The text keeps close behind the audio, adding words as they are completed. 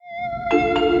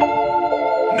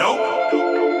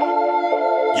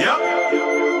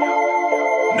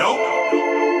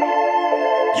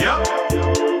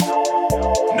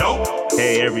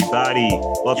everybody.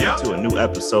 Welcome to a new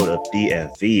episode of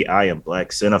DFV. I am Black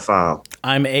Cinephile.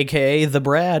 I'm AKA The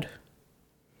Brad.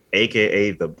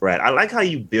 AKA The Brad. I like how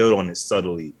you build on it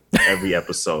subtly every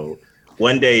episode.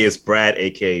 One day it's Brad,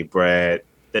 AKA Brad.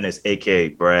 Then it's AKA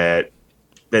Brad.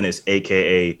 Then it's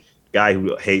AKA guy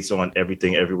who hates on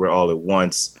everything everywhere all at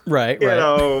once. Right. You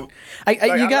know,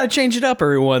 you got to change it up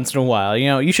every once in a while. You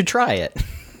know, you should try it.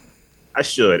 I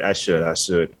should.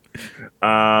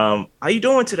 How you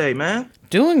doing today, man?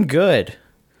 Doing good.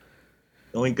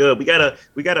 Doing good. We got a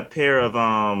pair of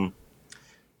I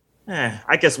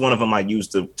guess one of them might use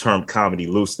the term comedy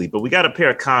loosely, but we got a pair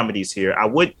of comedies here.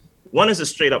 One is a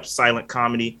straight up silent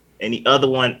comedy, and the other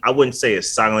one I wouldn't say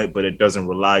is silent, but it doesn't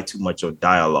rely too much on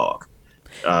dialogue.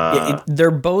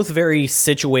 They're both very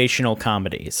situational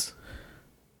comedies.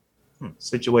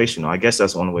 Situational. I guess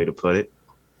that's one way to put it.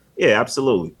 Yeah,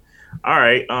 absolutely. All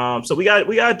right. So we got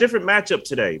a different matchup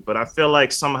today, but I feel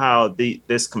like somehow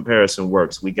this comparison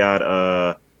works. We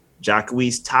got Jacques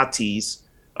Tati's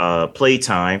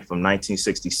Playtime from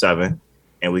 1967,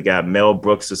 and we got Mel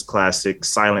Brooks's classic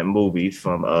Silent Movie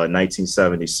from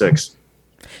 1976.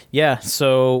 Yeah.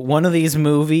 So one of these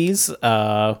movies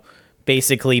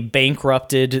basically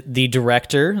bankrupted the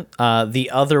director. The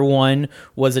other one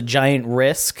was a giant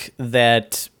risk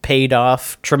that paid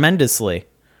off tremendously.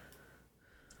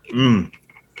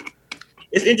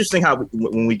 It's interesting how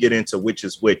when we get into which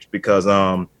is which, because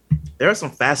there are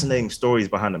some fascinating stories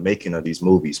behind the making of these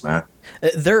movies, man.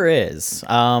 There is.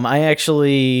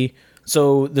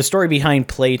 So the story behind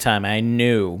Playtime I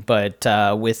knew, but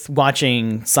with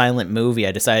watching Silent Movie,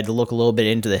 I decided to look a little bit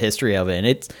into the history of it, and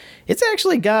it's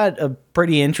actually got a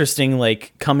pretty interesting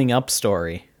coming up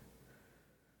story.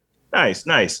 Nice.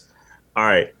 All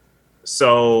right.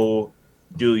 So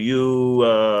do you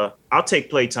I'll take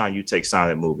Playtime, you take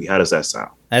Silent Movie. How does that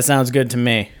sound? That sounds good to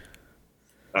me.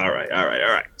 All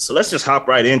right. So let's just hop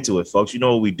right into it, folks. You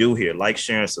know what we do here. Like,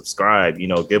 share, and subscribe. You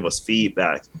know, give us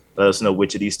feedback. Let us know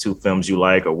which of these two films you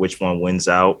like or which one wins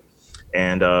out.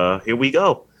 And here we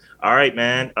go. All right,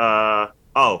 man. I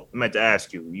meant to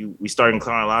ask you. We starting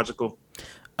chronological?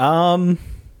 That's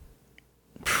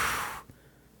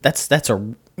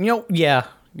yeah,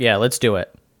 let's do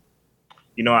it.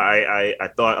 You know, I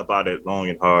thought about it long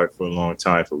and hard for a long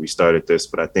time before we started this,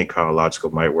 but I think chronological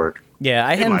might work. Yeah,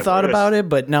 I hadn't thought about it,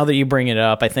 but now that you bring it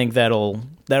up, I think that'll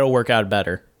work out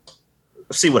better.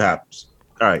 Let's see what happens.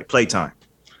 All right, Playtime.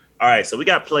 All right, so we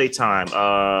got Playtime,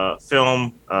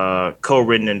 film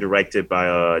co-written and directed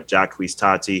by Jacques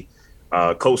Tati,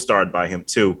 co-starred by him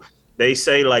too. They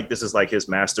say this is his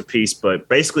masterpiece, but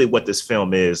basically what this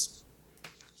film is,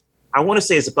 I want to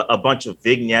say it's a bunch of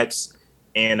vignettes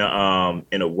in a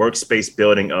workspace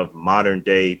building of modern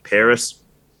day Paris,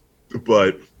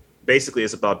 but basically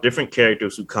it's about different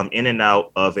characters who come in and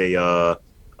out of a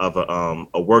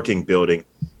working building.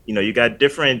 You know, you got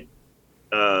different.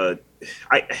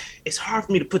 It's hard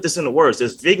for me to put this into words.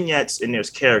 There's vignettes and there's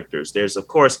characters. There's of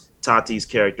course Tati's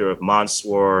character of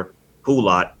Monsieur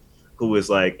Hulot, who is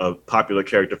a popular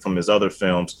character from his other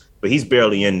films, but he's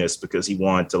barely in this because he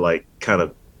wanted to kind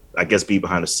of, I guess, be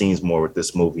behind the scenes more with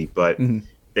this movie. But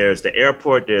There's the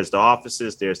airport, there's the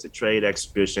offices, there's the trade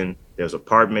exhibition, there's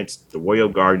apartments, the Royal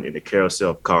Garden, and the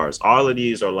carousel of cars. All of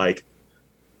these are like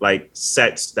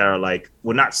sets that are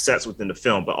not sets within the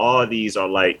film, but all of these are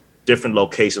different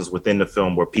locations within the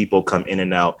film where people come in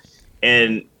and out.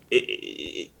 And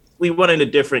we run into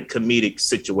different comedic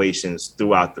situations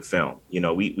throughout the film. You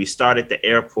know, we start at the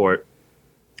airport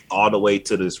all the way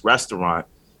to this restaurant,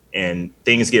 and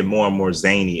things get more and more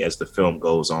zany as the film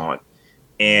goes on.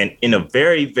 And in a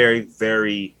very, very,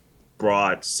 very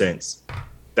broad sense,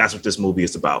 that's what this movie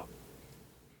is about.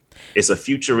 It's a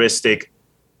futuristic,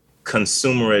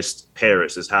 consumerist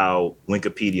Paris is how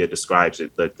Wikipedia describes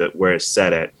it, where it's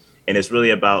set at. And it's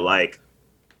really about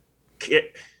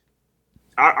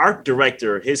our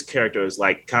director, his character is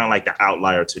kind of the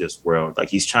outlier to this world.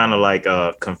 He's trying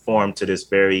to conform to this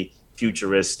very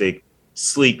futuristic,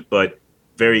 sleek, but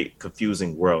very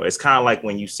confusing world. It's kind of like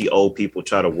when you see old people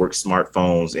try to work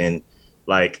smartphones and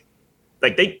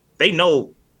they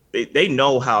know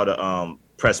how to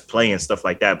press play and stuff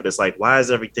like that, but it's why is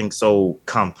everything so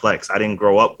complex? I didn't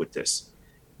grow up with this.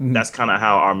 Mm-hmm. That's kind of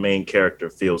how our main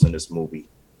character feels in this movie.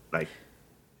 I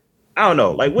don't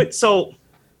know. So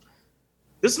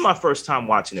this is my first time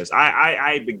watching this.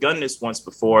 I had begun this once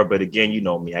before, but again, you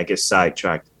know me, I get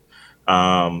sidetracked.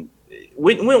 When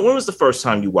was the first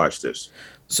time you watched this?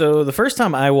 So the first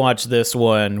time I watched this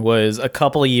one was a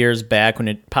couple of years back when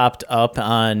it popped up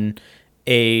on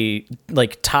a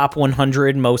top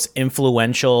 100 most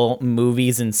influential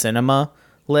movies in cinema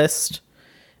list.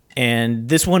 and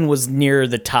this one was near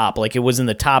the top, like it was in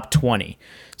the top 20.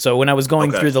 So when I was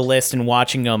going through the list and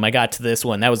watching them, I got to this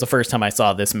one. That was the first time I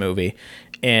saw this movie.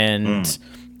 And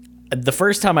the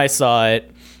first time I saw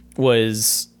it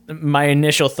was, my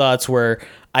initial thoughts were,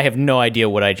 I have no idea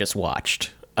what I just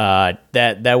watched.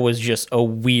 That was just a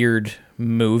weird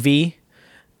movie.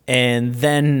 And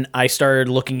then I started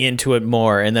looking into it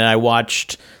more, and then I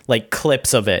watched like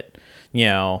clips of it, you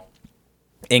know,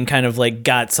 and kind of like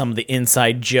got some of the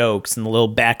inside jokes and the little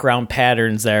background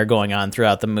patterns that are going on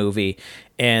throughout the movie.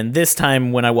 And this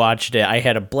time when I watched it, I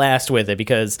had a blast with it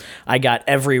because I got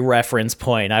every reference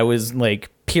point. I was like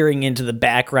peering into the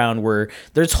background where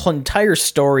there's entire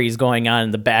stories going on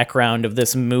in the background of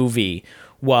this movie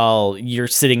while you're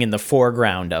sitting in the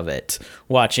foreground of it,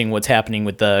 watching what's happening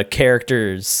with the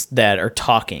characters that are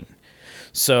talking.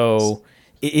 So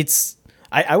it's...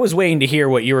 I was waiting to hear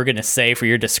what you were going to say for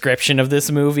your description of this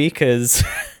movie, because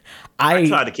I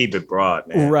try to keep it broad,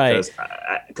 man. Right.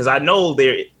 Because I know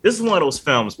this is one of those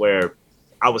films where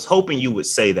I was hoping you would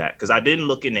say that, because I didn't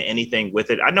look into anything with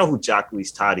it. I know who Jacques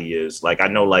Tati is. Like, I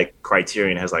know like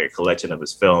Criterion has like a collection of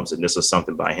his films, and this is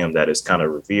something by him that is kind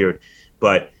of revered.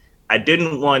 But I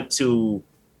didn't want to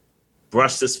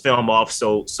brush this film off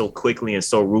so quickly and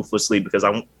so ruthlessly, because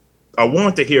I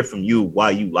wanted to hear from you why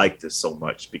you like this so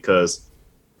much, because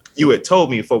you had told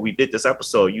me before we did this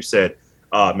episode, you said,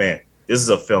 "Oh man, this is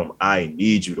a film I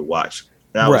need you to watch."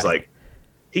 And I was like,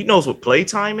 he knows what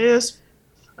playtime is?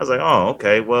 I was like, oh,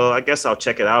 okay, well, I guess I'll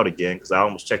check it out again, because I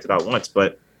almost checked it out once.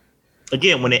 But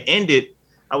again, when it ended,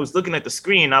 I was looking at the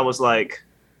screen. I was like,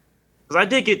 because I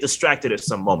did get distracted at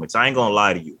some moments. I ain't going to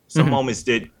lie to you. Some moments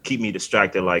did keep me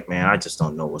distracted. Like, man, I just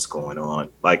don't know what's going on.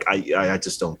 Like, I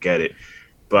just don't get it.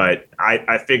 But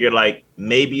I figured like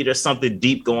maybe there's something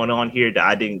deep going on here that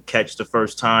I didn't catch the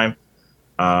first time.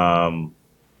 So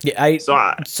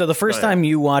the first time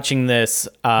you watching this,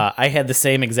 I had the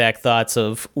same exact thoughts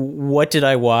of, what did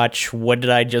I watch? What did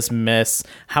I just miss?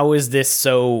 How is this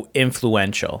so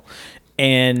influential?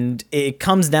 And it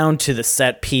comes down to the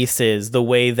set pieces, the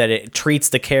way that it treats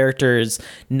the characters,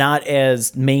 not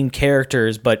as main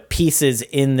characters, but pieces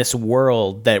in this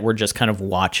world that we're just kind of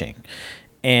watching.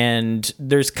 And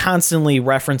there's constantly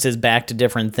references back to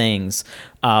different things.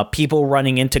 People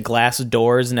running into glass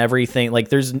doors and everything. Like,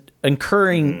 there's an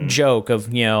incurring joke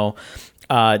of, you know,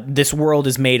 this world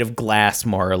is made of glass,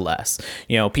 more or less.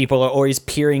 You know, people are always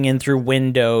peering in through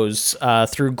windows,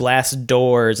 through glass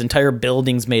doors, entire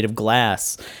buildings made of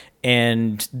glass.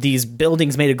 And these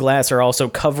buildings made of glass are also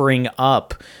covering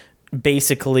up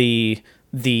basically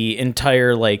the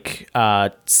entire, like,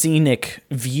 scenic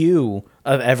view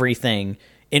of everything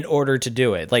in order to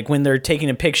do it. Like, when they're taking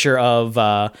a picture of,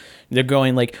 they're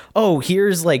going like, oh,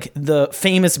 here's like the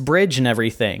famous bridge and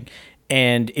everything.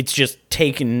 And it's just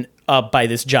taken up by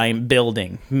this giant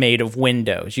building made of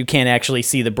windows. You can't actually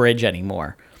see the bridge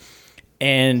anymore.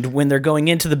 And when they're going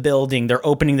into the building, they're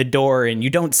opening the door and you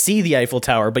don't see the Eiffel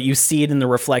Tower, but you see it in the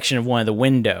reflection of one of the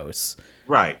windows.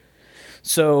 Right.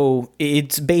 So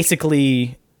it's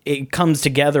basically, it comes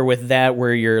together with that,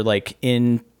 where you're like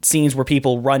in scenes where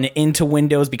people run into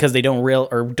windows because they don't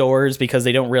or doors because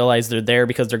they don't realize they're there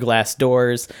because they're glass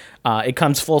doors. It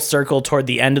comes full circle toward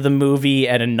the end of the movie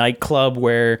at a nightclub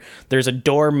where there's a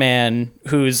doorman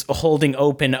who's holding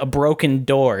open a broken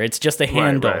door. It's just a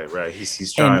handle. Right.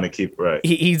 He's trying to keep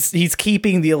He's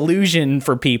keeping the illusion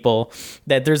for people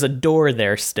that there's a door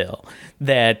there still.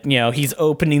 That, you know, he's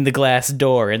opening the glass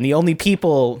door, and the only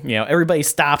people, you know, everybody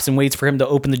stops and waits for him to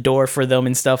open the door for them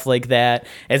and stuff like that,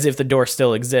 as if the door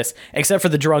still exists, except for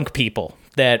the drunk people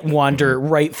that wander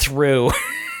right through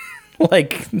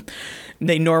like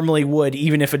they normally would,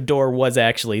 even if a door was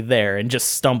actually there, and just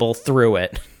stumble through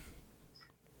it.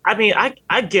 I mean,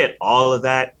 I get all of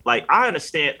that. Like, I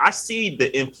understand. I see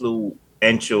the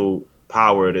influential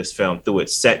power of this film through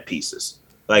its set pieces.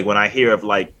 Like, when I hear of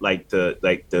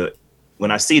when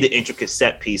I see the intricate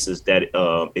set pieces that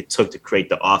it took to create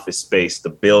the office space, the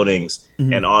buildings,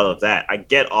 and all of that, I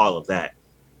get all of that.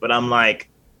 But I'm like,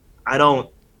 I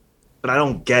don't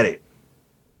get it.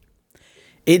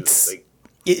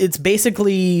 It's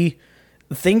basically,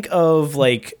 think of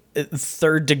like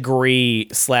third degree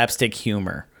slapstick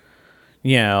humor.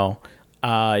 You know,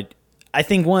 I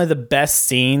think one of the best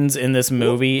scenes in this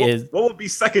movie is, what would be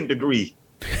second degree?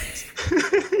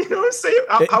 You know what I'm saying?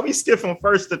 How we skip from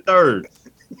first to third?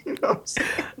 You know what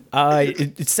I'm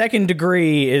saying? Second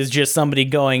degree is just somebody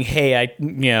going, "Hey,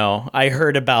 I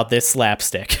heard about this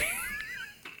slapstick."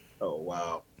 Oh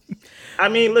wow! I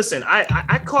mean, listen,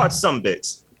 I caught some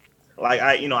bits. Like,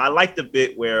 I like the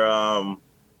bit where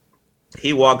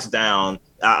he walks down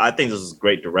I think this is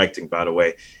great directing, by the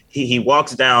way. He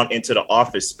walks down into the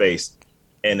office space,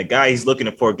 and the guy he's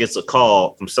looking for gets a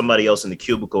call from somebody else in the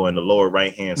cubicle in the lower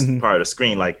right hand part of the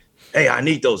screen, like, "Hey, I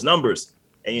need those numbers."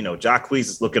 And Jacquees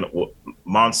is looking,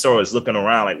 Mansoor is looking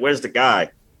around, like, "Where's the guy?"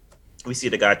 We see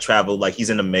the guy travel like he's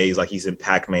in a maze, like he's in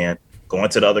Pac-Man, go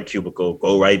into the other cubicle,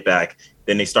 go right back.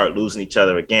 Then they start losing each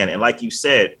other again. And like you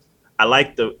said, I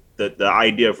like the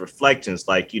idea of reflections.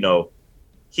 Like,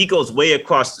 he goes way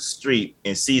across the street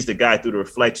and sees the guy through the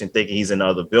reflection thinking he's in the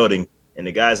other building. And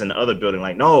the guy's in the other building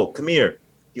like, "No, come here."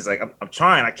 He's like, I'm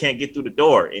trying. I can't get through the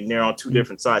door. And they're on two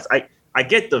different sides. I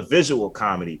get the visual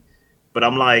comedy, but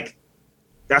I'm like,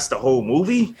 that's the whole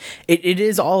movie? It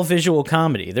is all visual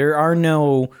comedy. There are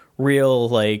no real,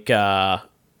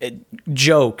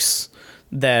 jokes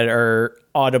that are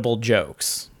audible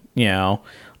jokes,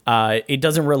 It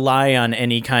doesn't rely on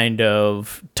any kind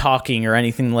of talking or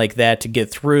anything like that to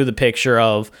get through the picture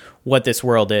of what this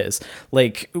world is.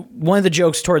 Like, one of the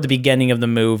jokes toward the beginning of the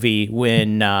movie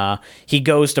when he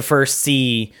goes to first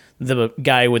see the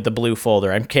guy with the blue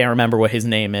folder. I can't remember what his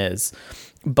name is,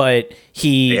 but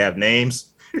They have names?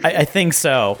 I think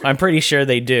so. I'm pretty sure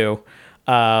they do.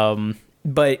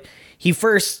 But he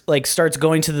first starts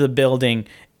going to the building,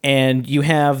 and you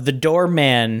have the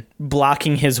doorman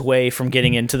blocking his way from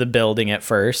getting into the building at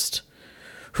first,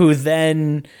 who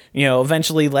then,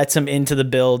 eventually lets him into the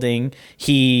building.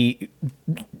 He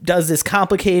does this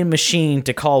complicated machine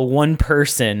to call one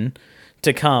person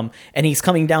to come, and he's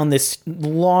coming down this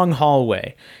long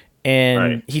hallway,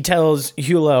 and he tells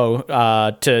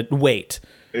Hulot to wait.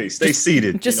 Hey, stay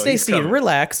seated. Just stay seated. Coming.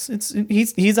 Relax.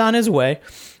 He's on his way.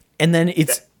 And then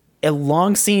it's a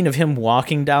long scene of him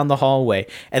walking down the hallway.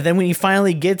 And then when he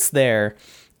finally gets there,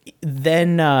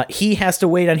 then he has to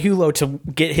wait on Hulot to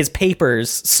get his papers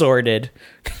sorted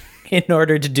in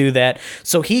order to do that.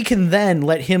 So he can then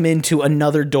let him into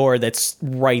another door that's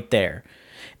right there.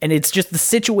 And it's just the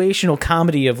situational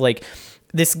comedy of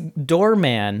this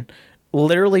doorman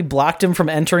literally blocked him from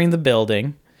entering the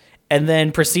building and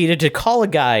then proceeded to call a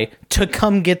guy to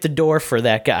come get the door for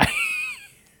that guy.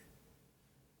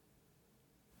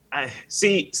 I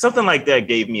see, something like that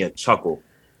gave me a chuckle,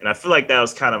 and I feel like that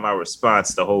was kind of my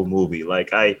response to the whole movie.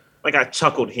 I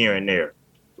chuckled here and there,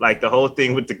 like the whole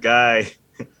thing with the guy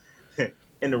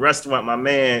in the restaurant, my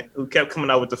man who kept coming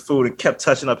out with the food and kept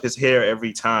touching up his hair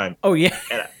every time. Oh yeah,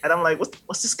 and I'm like,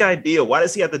 what's this guy deal? Why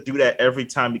does he have to do that every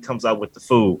time he comes out with the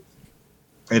food?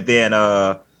 And then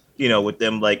with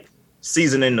them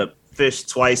seasoning the fish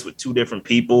twice with two different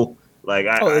people.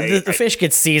 The fish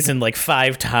gets seasoned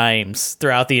 5 times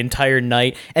throughout the entire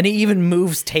night, and it even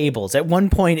moves tables. At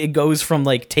one point, it goes from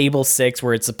table 6,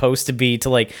 where it's supposed to be,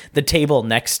 to the table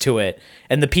next to it,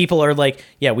 and the people are like,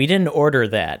 "Yeah, we didn't order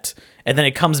that," and then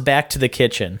it comes back to the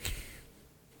kitchen.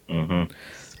 Mm-hmm.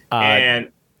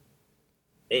 And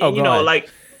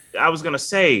I was gonna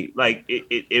say,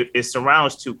 it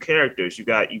surrounds two characters. You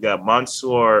got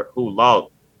Mansoor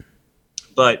Hulot,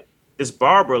 but this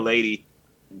Barbara lady.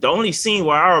 The only scene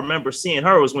where I remember seeing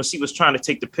her was when she was trying to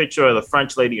take the picture of the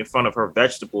French lady in front of her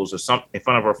vegetables or something, in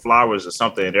front of her flowers or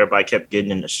something, and everybody kept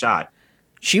getting in the shot.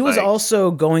 She was also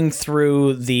going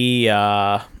through the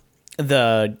I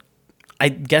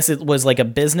guess it was a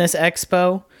business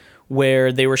expo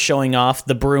where they were showing off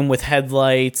the broom with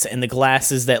headlights and the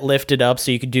glasses that lifted up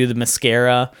so you could do the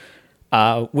mascara.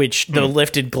 Which the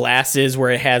lifted glasses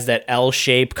where it has that L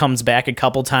shape comes back a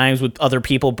couple times with other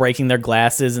people breaking their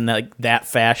glasses in that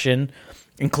fashion,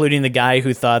 including the guy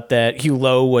who thought that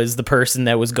Hulot was the person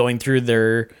that was going through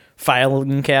their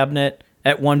filing cabinet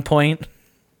at one point.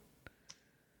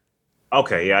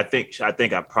 Okay, yeah, I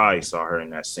think I probably saw her in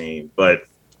that scene, but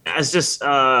it's just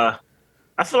I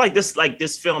feel like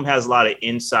this film has a lot of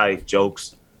inside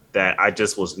jokes that I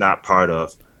just was not part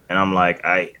of, and I'm like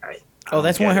Oh,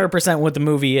 that's 100% what the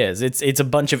movie is. It's a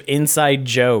bunch of inside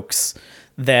jokes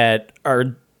that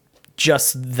are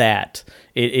just that.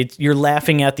 You're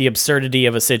laughing at the absurdity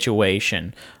of a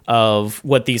situation of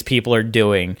what these people are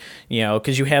doing,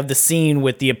 because you have the scene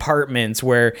with the apartments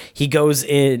where he goes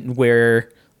in where,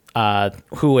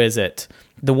 who is it?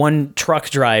 The one truck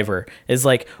driver is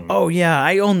like, "Oh yeah,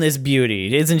 I own this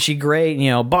beauty. Isn't she great?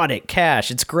 Bought it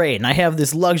cash. It's great. And I have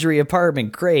this luxury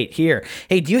apartment. Great. Here.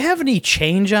 Hey, do you have any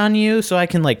change on you so I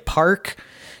can park?"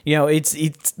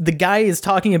 It's the guy is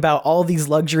talking about all these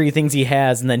luxury things he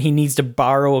has, and then he needs to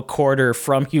borrow a quarter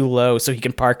from Hulot so he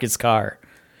can park his car.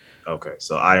 Okay,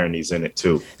 so irony's in it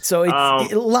too. So a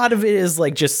lot of it is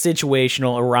just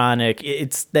situational, ironic.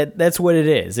 That's what it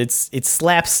is. It's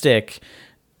slapstick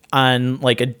on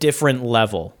a different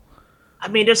level. I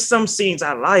mean, there's some scenes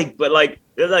I like, but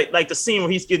like the scene where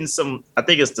he's getting some, I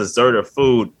think it's dessert or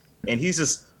food, and he's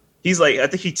like, I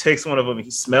think he takes one of them and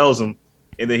he smells them,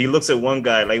 and then he looks at one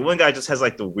guy. Like one guy just has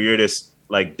like the weirdest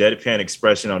like deadpan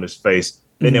expression on his face.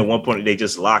 Then at one point they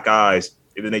just lock eyes,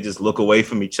 and then they just look away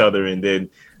from each other, and then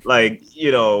like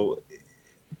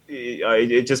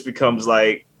it just becomes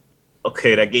like,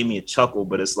 okay, that gave me a chuckle,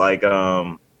 but it's like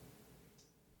I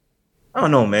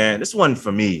don't know, man. This wasn't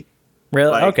for me.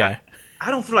 Really? Like, Okay.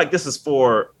 I don't feel like this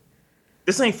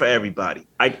ain't for everybody.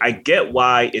 I get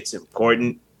why it's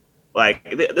important. Like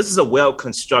this is a well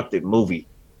constructed movie.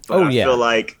 But I feel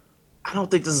like I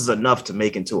don't think this is enough to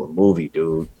make into a movie,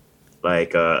 dude.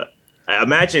 Like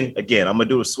imagine again, I'm gonna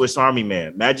do a Swiss Army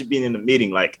Man. Imagine being in a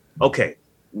meeting like, okay,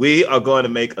 we are going to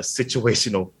make a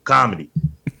situational comedy.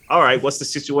 All right, what's the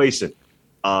situation?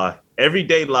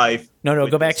 Everyday life. No,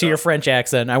 go back to your French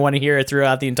accent. I want to hear it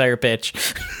throughout the entire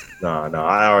pitch. No,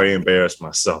 I already embarrassed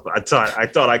myself. I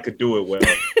thought I could do it well.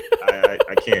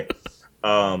 I can't.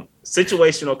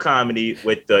 Situational comedy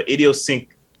with the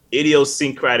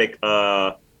idiosyncratic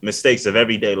mistakes of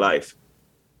everyday life.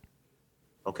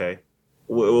 Okay,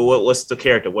 what's the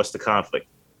character? What's the conflict?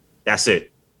 That's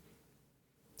it.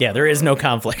 Yeah, there is no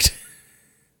conflict.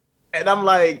 And I'm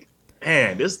like,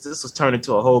 man, this was turned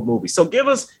into a whole movie. So give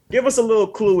us a little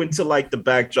clue into like the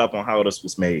backdrop on how this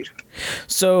was made.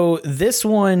 So this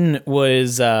one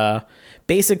was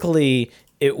basically,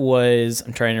 it was,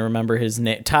 I'm trying to remember his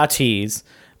name, Tatis,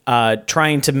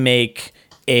 trying to make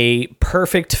a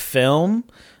perfect film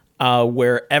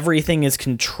where everything is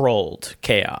controlled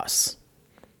chaos.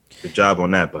 Good job on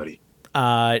that, buddy.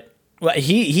 Well,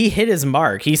 he hit his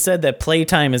mark. He said that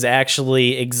playtime is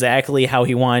actually exactly how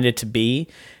he wanted it to be,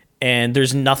 and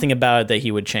there's nothing about it that he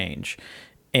would change.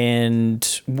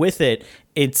 And with it,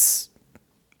 it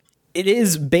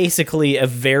is basically a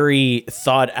very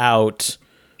thought out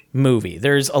movie.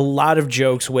 There's a lot of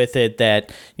jokes with it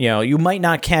that, you might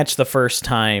not catch the first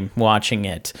time watching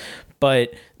it,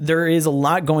 but there is a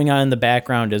lot going on in the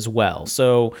background as well.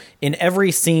 So in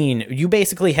every scene, you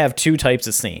basically have two types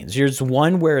of scenes. There's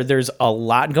one where there's a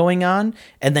lot going on,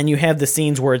 and then you have the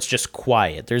scenes where it's just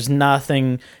quiet. There's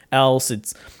nothing else.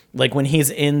 It's like when he's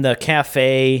in the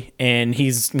cafe and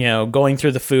he's, going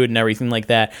through the food and everything like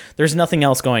that, there's nothing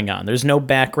else going on. There's no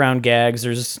background gags.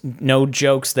 There's no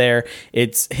jokes there.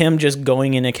 It's him just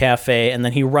going in a cafe, and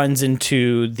then he runs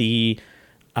into the,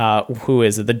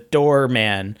 the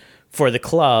doorman for the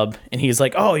club, and he's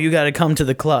like, oh, you got to come to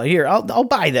the club. Here, I'll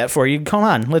buy that for you. Come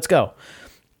on, let's go.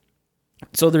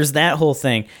 So there's that whole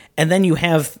thing. And then you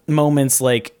have moments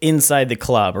like inside the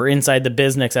club or inside the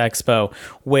business expo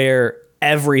where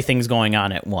everything's going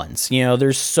on at once.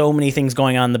 There's so many things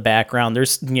going on in the background.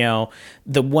 There's, the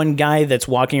one guy that's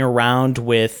walking around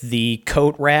with the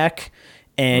coat rack,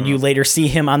 and you later see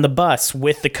him on the bus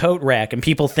with the coat rack, and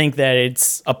people think that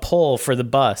it's a pole for the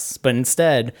bus, but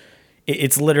instead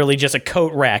it's literally just a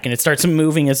coat rack, and it starts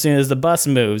moving as soon as the bus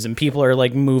moves, and people are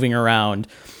like moving around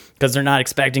because they're not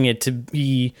expecting it to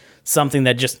be something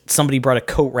that just somebody brought a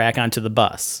coat rack onto the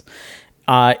bus.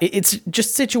 It's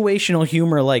just situational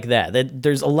humor like that. That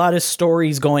there's a lot of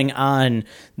stories going on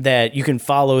that you can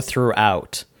follow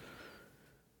throughout.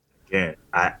 Again,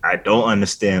 I don't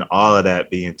understand all of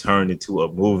that being turned into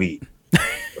a movie.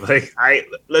 I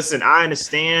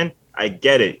understand. I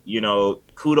get it.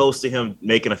 Kudos to him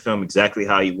making a film exactly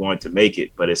how he wanted to make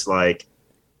it. But it's like,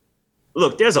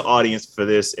 look, there's an audience for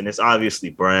this, and it's obviously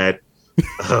Brad.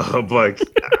 But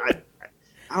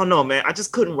I don't know, man. I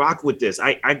just couldn't rock with this.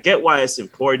 I get why it's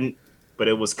important, but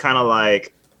it was kind of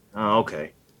like, oh,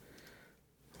 okay.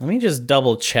 Let me just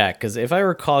double check, because if I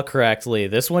recall correctly,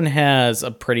 this one has a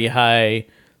pretty high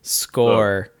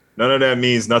score. Look, none of that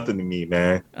means nothing to me,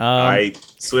 man.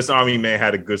 Swiss Army Man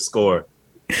had a good score.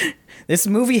 This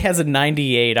movie has a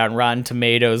 98 on Rotten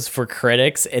Tomatoes for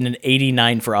critics and an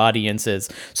 89 for audiences.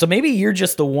 So maybe you're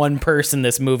just the one person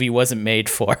this movie wasn't made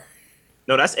for.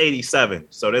 No, that's 87.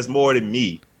 So there's more than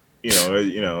me.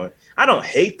 I don't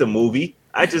hate the movie.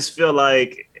 I just feel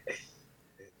like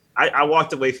I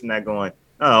walked away from that going,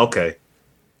 oh, okay.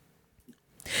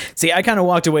 See, I kind of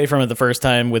walked away from it the first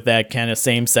time with that kind of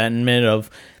same sentiment of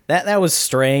that was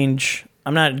strange.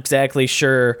 I'm not exactly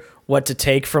sure what to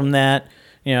take from that.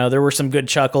 There were some good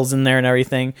chuckles in there and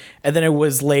everything. And then it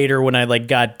was later when I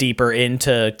got deeper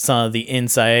into some of the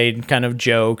inside kind of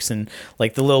jokes and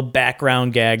the little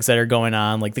background gags that are going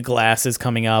on, like the glasses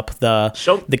coming up, the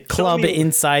club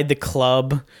inside the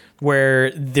club, where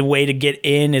the way to get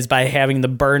in is by having the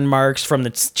burn marks from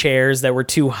the chairs that were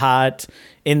too hot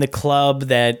in the club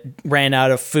that ran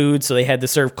out of food, so they had to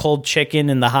serve cold chicken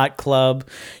in the hot club.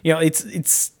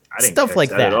 It's stuff like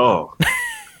that at all.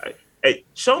 Hey,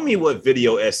 show me what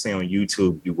video essay on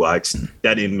YouTube you watched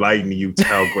that enlightened you to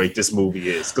how great this movie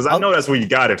is, because I know that's where you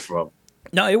got it from.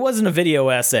 No, it wasn't a video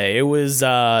essay. It was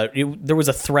there was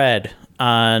a thread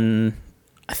on,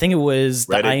 I think it was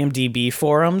the Reddit? IMDb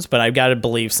forums, but I've got to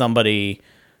believe somebody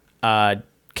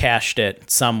cached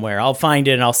it somewhere. I'll find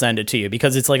it and I'll send it to you,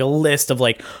 because it's like a list of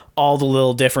like all the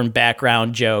little different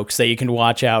background jokes that you can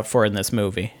watch out for in this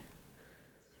movie.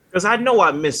 Because I know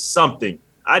I missed something.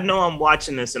 I know I'm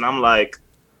watching this and I'm like,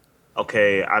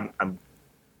 okay, I'm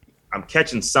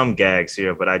catching some gags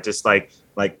here, but I just like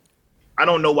I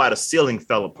don't know why the ceiling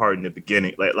fell apart in the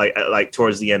beginning, like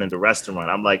towards the end of the restaurant.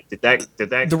 I'm like, did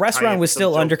that The restaurant was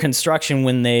still under construction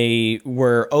when they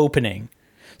were opening,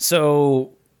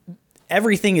 so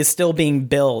everything is still being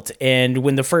built, and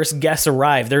when the first guests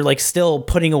arrive, they're like still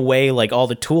putting away like all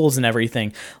the tools and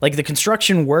everything. Like the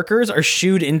construction workers are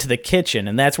shooed into the kitchen,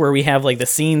 and that's where we have like the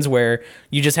scenes where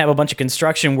you just have a bunch of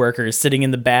construction workers sitting in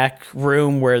the back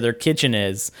room where their kitchen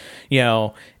is,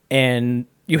 and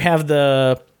you have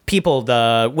the people,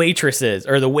 the waitresses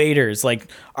or the waiters, like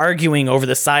arguing over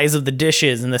the size of the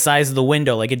dishes and the size of the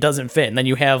window, like it doesn't fit. And then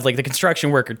you have like the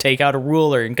construction worker take out a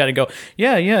ruler and kind of go,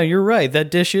 yeah, you're right, that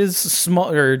dish is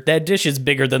small, or that dish is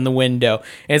bigger than the window.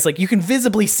 And it's like, you can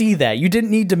visibly see that you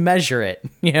didn't need to measure it,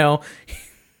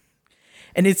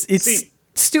 and it's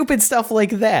stupid stuff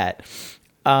like that.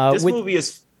 This movie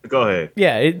is. Go ahead.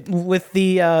 Yeah, with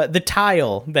the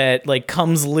tile that like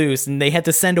comes loose, and they had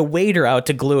to send a waiter out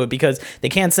to glue it because they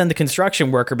can't send the construction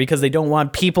worker because they don't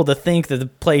want people to think that the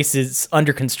place is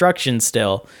under construction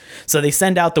still. So they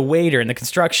send out the waiter, and the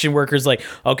construction worker's like,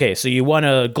 okay, so you want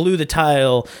to glue the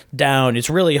tile down. It's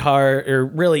really hard or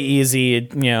really easy.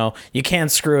 You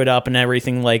can't screw it up and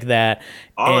everything like that.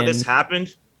 All of this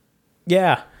happened?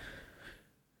 Yeah.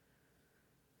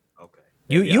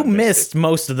 You missed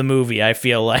most of the movie, I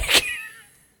feel like.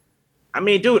 I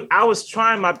mean, dude, I was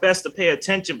trying my best to pay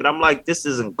attention, but I'm like, this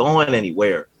isn't going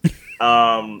anywhere.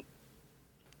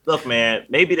 Look, man,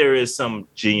 maybe there is some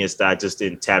genius that I just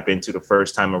didn't tap into the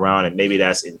first time around, and maybe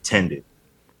that's intended.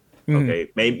 Okay,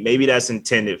 maybe that's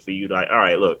intended for you to, like, all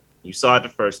right, look, you saw it the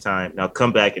first time, now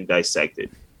come back and dissect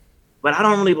it. But I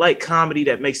don't really like comedy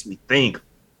that makes me think.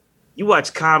 You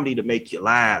watch comedy to make you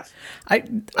laugh.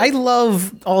 I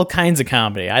love all kinds of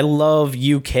comedy. I love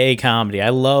UK comedy. I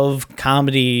love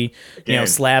comedy, Again,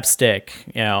 slapstick.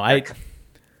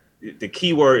 The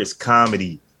key word is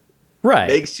comedy. Right.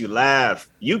 Makes you laugh.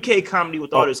 UK comedy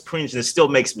with all this cringe, and it still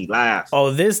makes me laugh.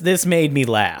 Oh, this made me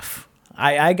laugh.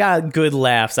 I got good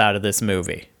laughs out of this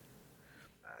movie.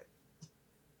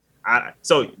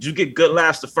 So did you get good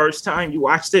laughs the first time you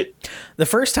watched it? The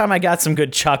first time I got some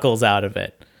good chuckles out of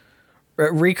it.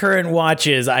 Recurrent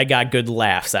watches, I got good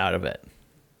laughs out of it.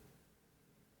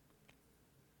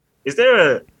 Is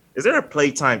there a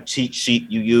playtime cheat sheet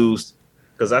you used?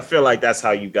 Because I feel like that's how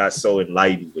you got so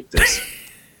enlightened with this.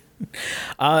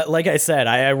 Like I said,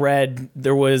 I read,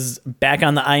 there was back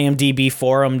on the IMDb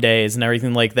forum days and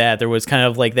everything like that, there was kind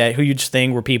of like that huge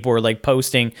thing where people were like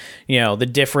posting, the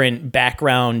different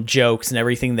background jokes and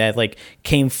everything that like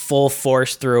came full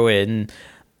force through it. And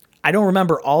I don't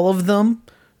remember all of them.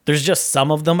 There's just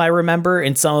some of them I remember,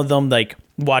 and some of them, like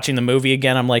watching the movie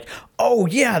again, I'm like, oh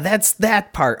yeah, that's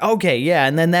that part. Okay, yeah,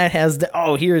 and then that has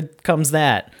here comes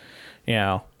that.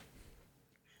 All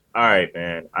right,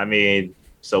 man. I mean,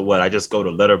 so what? I just go to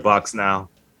Letterboxd now.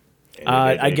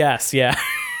 I guess, yeah.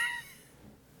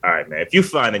 All right, man. If you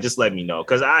find it, just let me know,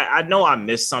 because I know I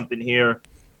missed something here,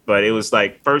 but it was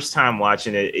like first time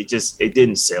watching it, it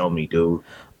didn't sell me, dude.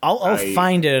 I'll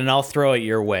find it and I'll throw it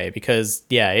your way, because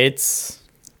yeah,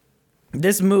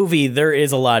 this movie, there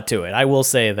is a lot to it. I will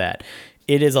say that.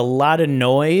 It is a lot of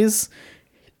noise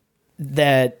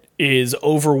that is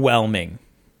overwhelming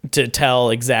to tell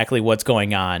exactly what's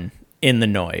going on in the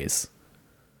noise.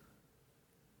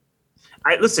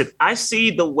 I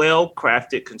see the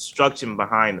well-crafted construction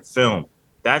behind the film.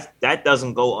 That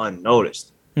doesn't go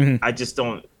unnoticed. Mm-hmm.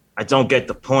 I don't get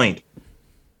the point.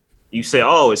 You say,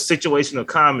 oh, it's situational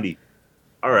comedy.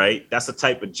 All right, that's a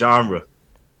type of genre.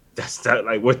 That's that.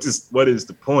 Like, what is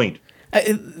the point?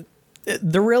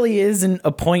 There really isn't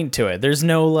a point to it. There's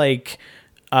no like.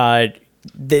 Right,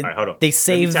 they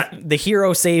save the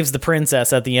hero saves the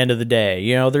princess at the end of the day.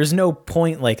 There's no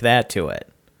point like that to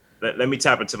it. Let me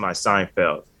tap into my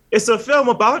Seinfeld. It's a film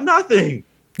about nothing.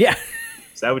 Yeah.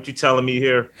 Is that what you're telling me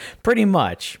here? Pretty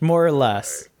much, more or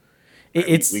less. Right.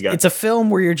 It's a film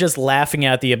where you're just laughing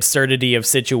at the absurdity of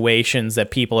situations that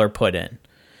people are put in,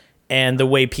 and the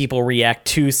way people react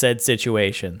to said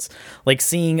situations. Like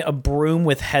seeing a broom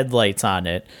with headlights on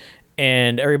it,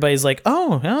 and everybody's like,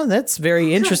 oh, that's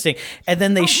very interesting. And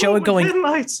then they show it going,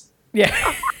 headlights.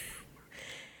 Yeah.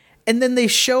 And then they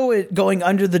show it going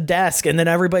under the desk, and then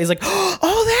everybody's like,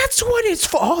 oh, that's what it's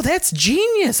for. Oh, that's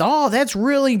genius. Oh, that's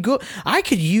really good. I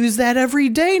could use that every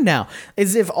day now.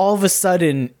 As if all of a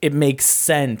sudden it makes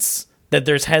sense that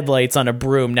there's headlights on a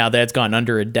broom now that it's gone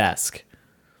under a desk.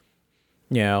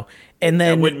 You know, and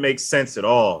then that wouldn't make sense at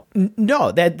all.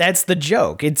 No, that's the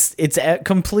joke. It's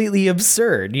completely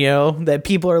absurd, you know, that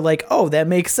people are like, oh, that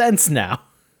makes sense now.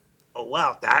 Oh,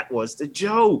 wow, that was the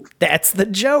joke. That's the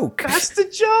joke. That's the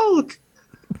joke.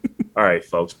 All right,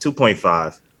 folks,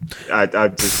 2.5.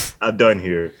 I'm done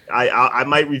here. I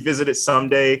might revisit it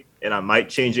someday, and I might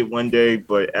change it one day,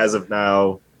 but as of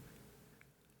now,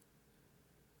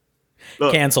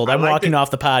 look, canceled. I'm walking off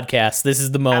the podcast. This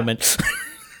is the moment.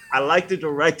 I like the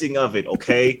directing of it,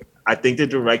 okay? I think the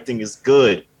directing is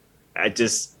good.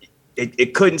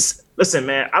 It couldn't... Listen,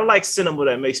 man, I like cinema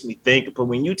that makes me think, but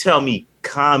when you tell me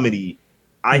comedy,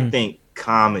 I think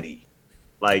comedy.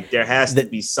 Like, there has to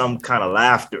be some kind of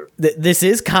laughter. This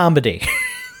is comedy.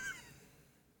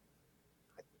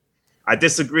 I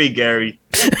disagree, Gary.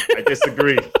 I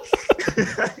disagree.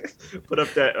 Put up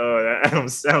that Adam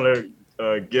Sandler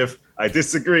gif. I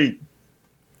disagree.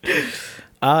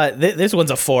 This one's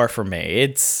a 4 for me.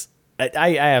 It's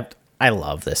I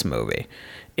love this movie.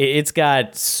 It's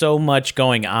got so much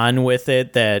going on with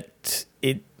it that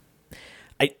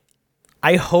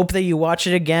I hope that you watch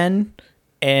it again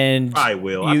and I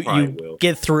will. You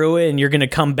get through it and you're going to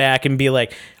come back and be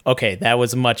like, okay, that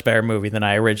was a much better movie than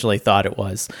I originally thought it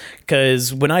was.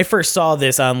 Because when I first saw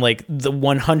this on like the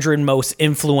 100 most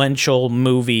influential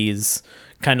movies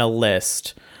kind of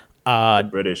list, the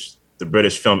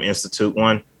British Film Institute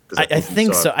one. I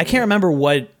think so. I can't remember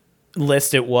what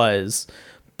list it was,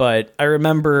 but I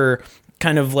remember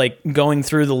kind of like going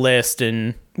through the list,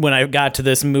 and when I got to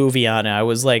this movie on it, I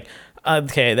was like,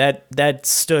 okay, that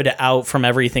stood out from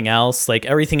everything else. Like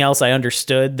everything else I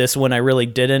understood, this one I really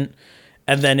didn't.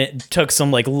 And then it took some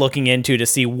like looking into to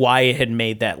see why it had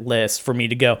made that list for me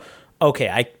to go,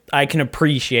 okay, I can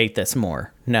appreciate this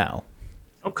more now.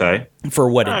 Okay. For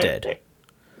what it did.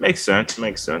 Makes sense.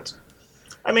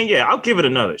 I mean, yeah, I'll give it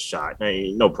another shot.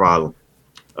 Hey, no problem.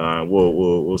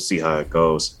 We'll see how it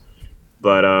goes.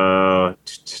 But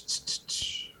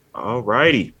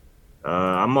alrighty.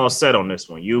 I'm all set on this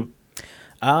one. You?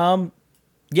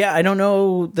 Yeah, I don't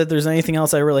know that there's anything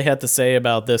else I really had to say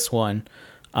about this one.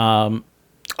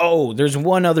 There's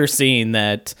one other scene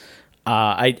that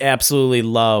I absolutely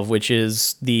love, which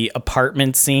is the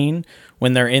apartment scene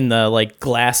when they're in the like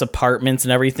glass apartments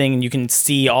and everything, and you can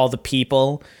see all the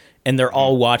people and they're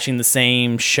all watching the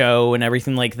same show and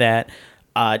everything like that.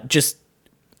 Just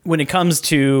when it comes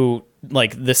to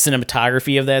like the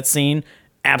cinematography of that scene,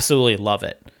 absolutely love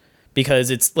it. Because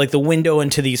it's like the window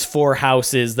into these 4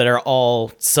 houses that are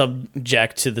all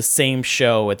subject to the same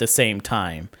show at the same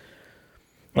time.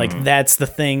 Like that's the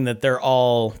thing that they're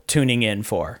all tuning in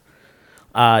for.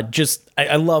 I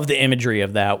love the imagery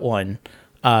of that one.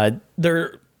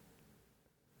 There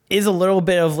is a little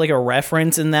bit of like a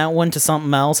reference in that one to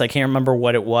something else. I can't remember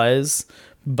what it was,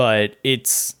 but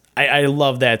I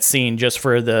love that scene just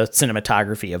for the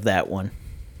cinematography of that one.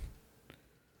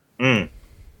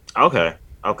 Okay.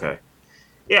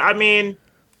 Yeah, I mean,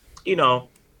 you know,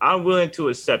 I'm willing to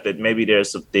accept that maybe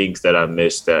there's some things that I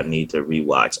missed that I need to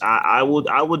rewatch. I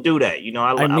would do that. You know,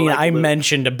 I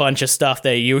mentioned a bunch of stuff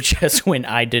that you just went,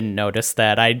 I didn't notice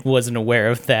that. I wasn't aware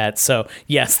of that. So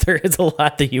yes, there is a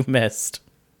lot that you missed.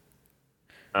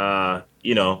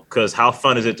 You know, because how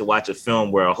fun is it to watch a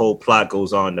film where a whole plot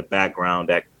goes on in the background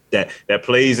that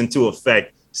plays into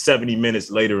effect 70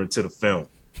 minutes later into the film?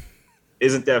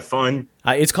 Isn't that fun?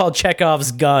 It's called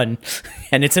Chekhov's gun,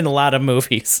 and it's in a lot of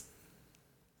movies.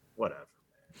 Whatever,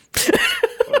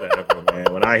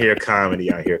 man. When I hear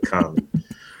comedy, I hear comedy.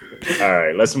 All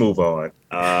right, let's move on.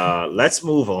 Let's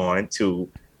move on to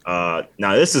now.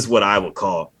 This is what I would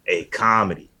call a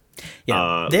comedy.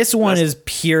 Yeah, this one is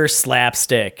pure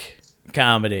slapstick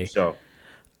comedy.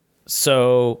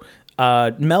 So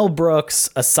Mel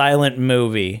Brooks, A Silent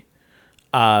Movie,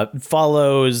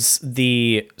 follows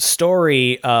the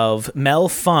story of Mel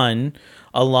Funn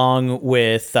along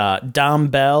with Dom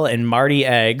Bell and Marty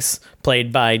Eggs,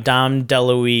 played by Dom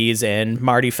DeLuise and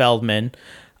Marty Feldman,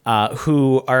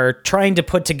 who are trying to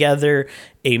put together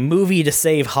a movie to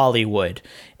save Hollywood.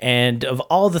 And of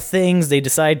all the things, they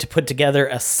decide to put together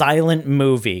a silent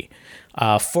movie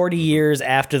 40 years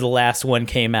after the last one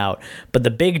came out. But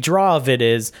the big draw of it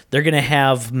is they're going to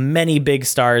have many big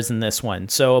stars in this one.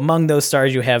 So among those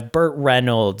stars, you have Burt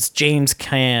Reynolds, James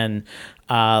Caan,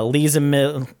 Liza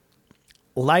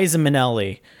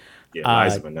Minnelli, Yeah,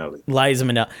 Liza Minnelli. Liza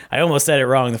Minnelli. I almost said it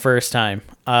wrong the first time.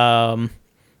 And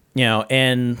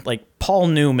like Paul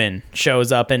Newman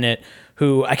shows up in it,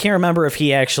 who I can't remember if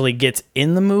he actually gets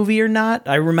in the movie or not.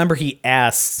 I remember he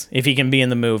asks if he can be in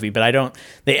the movie, but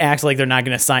they act like they're not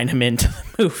going to sign him into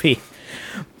the movie.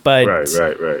 But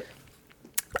Right.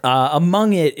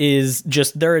 Among it is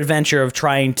just their adventure of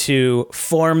trying to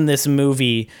form this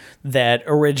movie that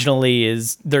originally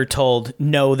they're told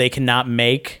no, they cannot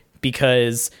make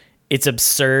because it's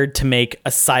absurd to make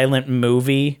a silent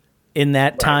movie in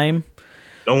that time.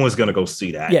 No one's gonna go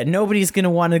see that. Yeah, nobody's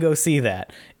gonna want to go see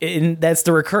that. And that's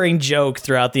the recurring joke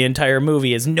throughout the entire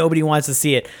movie is nobody wants to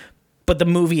see it, but the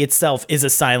movie itself is a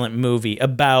silent movie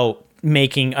about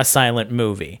making a silent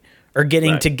movie or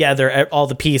getting together all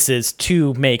the pieces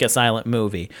to make a silent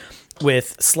movie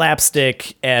with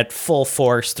slapstick at full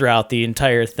force throughout the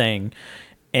entire thing.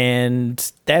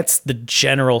 And that's the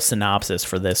general synopsis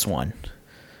for this one.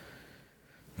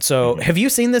 So, have you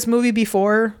seen this movie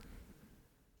before?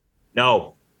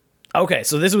 No. Okay,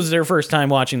 so this was their first time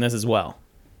watching this as well.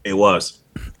 It was.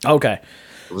 Okay.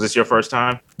 Was this your first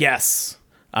time? Yes.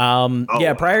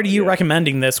 Prior to you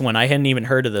recommending this one, I hadn't even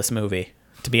heard of this movie,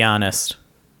 to be honest.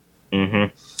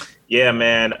 Mm-hmm. Yeah,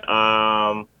 man.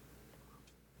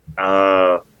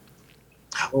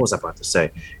 What was I about to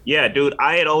say? Yeah, dude,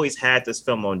 I had always had this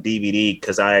film on DVD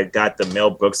because I had got the Mel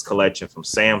Brooks collection from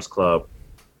Sam's Club,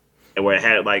 and where it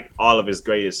had like all of his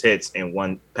greatest hits in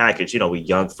one package, with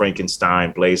Young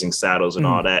Frankenstein, Blazing Saddles, and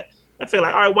all that. I feel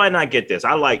like, all right, why not get this?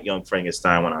 I liked Young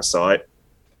Frankenstein when I saw it.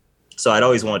 So I'd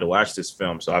always wanted to watch this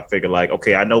film. So I figured like,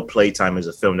 okay, I know Playtime is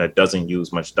a film that doesn't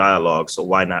use much dialogue. So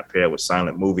why not pair it with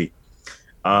silent movie?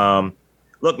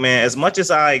 Look, man, as much as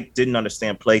I didn't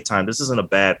understand Playtime, this isn't a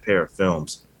bad pair of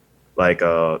films. Like,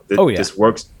 this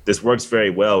works very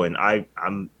well. And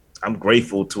I'm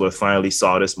grateful to have finally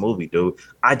saw this movie, dude.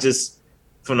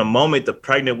 From the moment the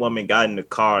pregnant woman got in the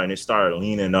car and it started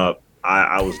leaning up,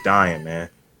 I was dying, man.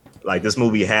 Like, this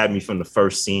movie had me from the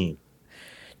first scene.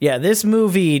 Yeah, this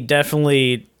movie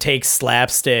definitely takes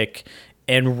slapstick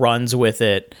and runs with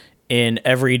it in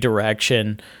every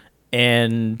direction.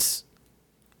 And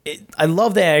I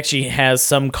love that it actually has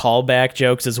some callback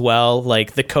jokes as well,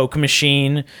 like the Coke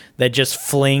machine that just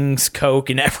flings Coke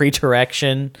in every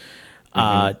direction.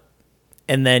 Mm-hmm.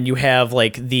 And then you have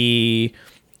like the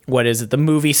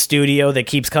movie studio that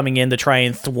keeps coming in to try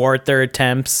and thwart their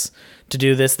attempts to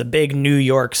do this, the big New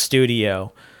York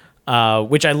studio,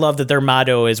 which I love that their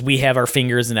motto is "We have our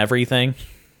fingers in everything."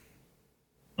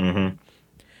 Mm-hmm.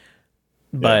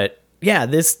 But yeah,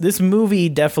 this movie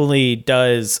definitely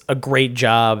does a great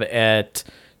job at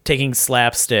taking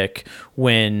slapstick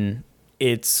when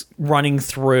it's running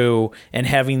through and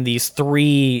having these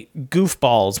three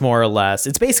goofballs, more or less.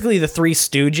 It's basically the Three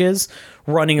Stooges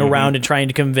running around and trying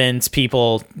to convince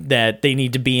people that they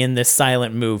need to be in this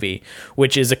silent movie,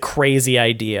 which is a crazy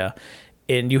idea.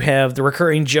 And you have the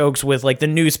recurring jokes with like the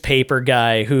newspaper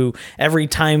guy who every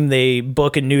time they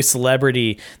book a new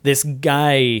celebrity, this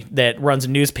guy that runs a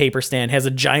newspaper stand has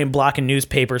a giant block of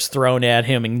newspapers thrown at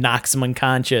him and knocks him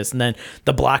unconscious. And then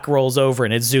the block rolls over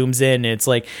and it zooms in. And it's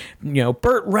like,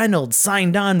 Burt Reynolds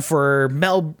signed on for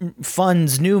Mel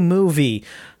Fun's new movie,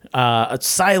 a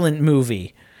silent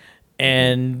movie.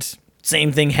 And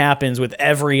same thing happens with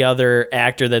every other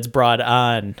actor that's brought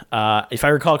on. If I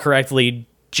recall correctly,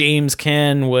 James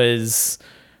Caan was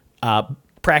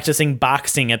practicing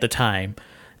boxing at the time,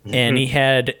 and he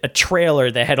had a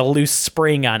trailer that had a loose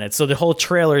spring on it. So the whole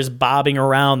trailer is bobbing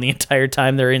around the entire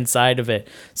time they're inside of it.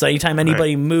 So anytime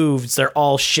anybody moves, they're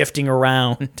all shifting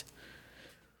around.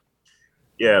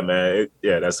 Yeah, man.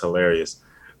 That's hilarious.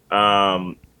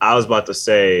 I was about to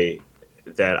say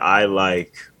that I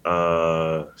like...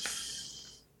 what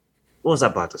was I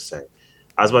about to say?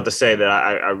 I was about to say that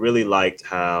I really liked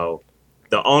how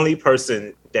the only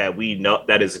person that we know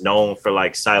that is known for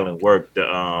like silent work,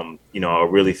 a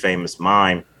really famous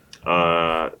mime,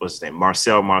 what's his name?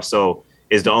 Marcel Marceau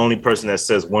is the only person that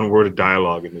says one word of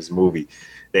dialogue in this movie.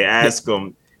 They ask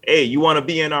him, "Hey, you want to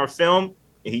be in our film?"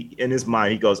 He, in his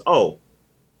mind, he goes, "Oh,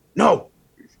 no."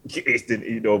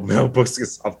 Mel Brooks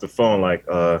gets off the phone like,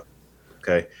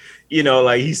 okay.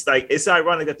 He's like, it's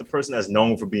ironic that the person that's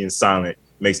known for being silent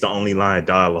makes the only line of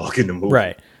dialogue in the movie.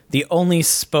 Right. The only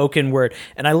spoken word.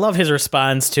 And I love his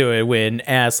response to it when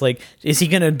asked, like, is he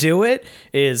going to do it?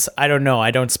 Is, I don't know.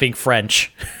 I don't speak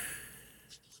French.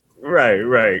 Right.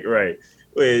 Wait,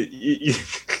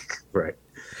 right.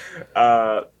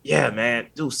 Yeah, man.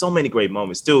 Dude, so many great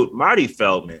moments. Dude, Marty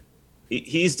Feldman,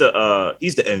 he's the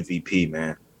MVP,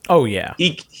 man. Oh, yeah.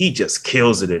 He just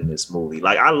kills it in this movie.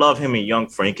 Like, I love him in Young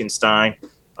Frankenstein.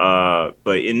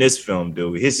 But in this film,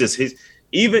 dude, he's just his.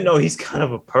 Even though he's kind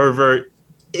of a pervert,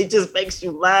 it just makes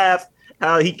you laugh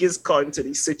how he gets caught into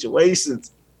these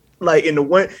situations. Like in the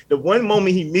one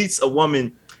moment he meets a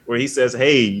woman where he says,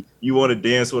 "Hey, you want to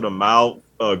dance with a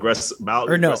aggressive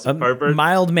pervert?"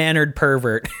 mild mannered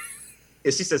pervert.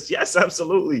 And she says, "Yes,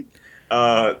 absolutely."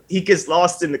 He gets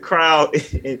lost in the crowd,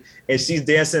 and she's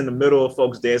dancing in the middle of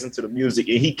folks dancing to the music,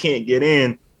 and he can't get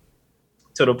in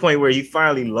to the point where he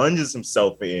finally lunges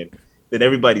himself in. Then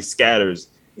everybody scatters,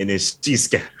 and then she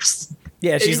scatters.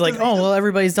 Yeah, she's like, "Oh, well,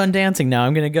 everybody's done dancing now.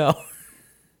 I'm gonna go."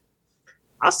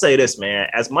 I'll say this, man.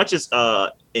 As much as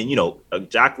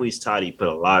Jacques Tati put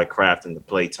a lot of craft into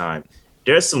Playtime,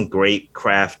 there's some great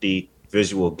crafty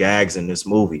visual gags in this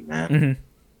movie, man. Mm-hmm.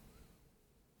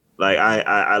 Like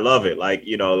I love it. Like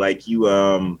you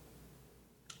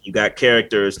got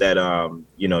characters that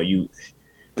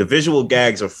the visual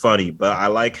gags are funny, but I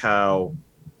like how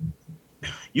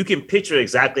you can picture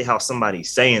exactly how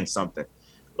somebody's saying something.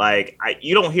 Like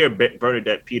you don't hear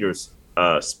Bernadette Peters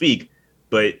speak,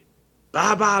 but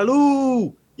Baba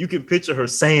Lou, you can picture her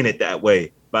saying it that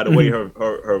way by the way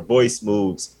her voice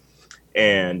moves.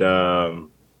 And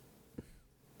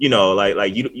you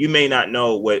may not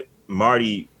know what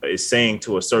Marty is saying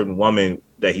to a certain woman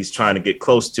that he's trying to get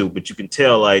close to, but you can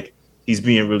tell like he's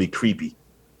being really creepy.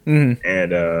 Mm-hmm.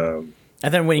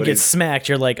 And then when he gets smacked,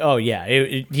 you're like, oh yeah,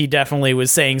 he definitely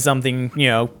was saying something,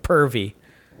 pervy.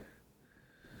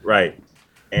 Right.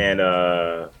 And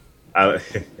a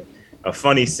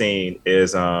funny scene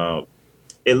is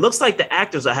it looks like the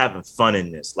actors are having fun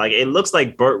in this. Like it looks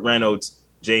like Burt Reynolds,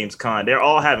 James Caan, they're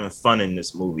all having fun in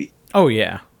this movie. Oh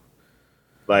yeah.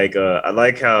 Like I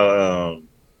like how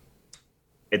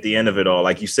at the end of it all,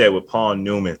 like you said with Paul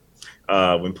Newman,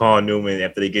 when Paul Newman,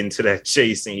 after they get into that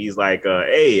chase and he's like,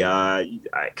 hey,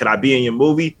 could I be in your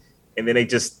movie? And then they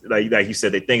just like you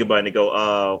said, they think about it and they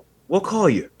go, we'll call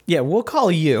you. Yeah, we'll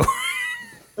call you.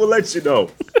 We'll let you know.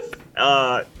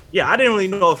 Yeah, I didn't really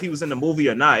know if he was in the movie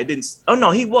or not. It didn't. Oh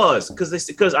no, he was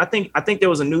because I think there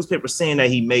was a newspaper saying that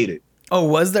he made it. Oh,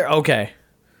 was there? Okay,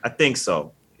 I think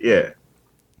so. Yeah,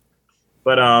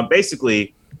 but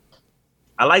basically,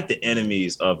 I like the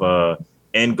enemies of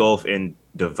Engulf and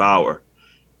Devour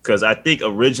because I think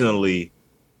originally,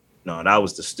 no, that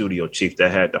was the studio chief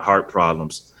that had the heart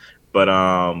problems. But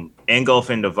Engulf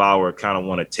and Devour kind of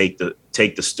want to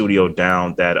take the studio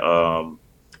down that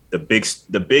the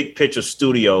big picture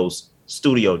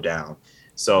studio down.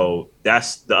 So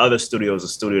that's the other studio is a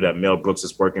studio that Mel Brooks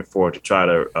is working for to try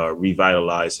to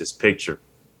revitalize his picture.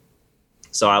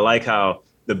 So I like how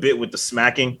the bit with the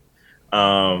smacking,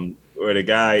 where the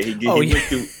guy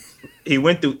he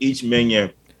went through each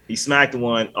minion. He smacked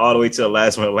one all the way to the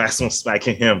last one. The last one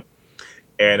smacking him.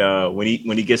 And when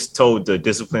he gets told to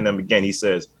discipline them again, he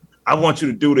says, "I want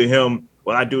you to do to him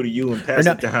what I do to you and pass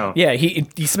it down." Yeah,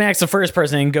 he smacks the first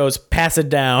person and goes, "Pass it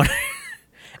down."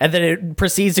 And then it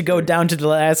proceeds to go down to the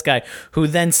last guy, who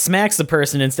then smacks the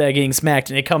person instead of getting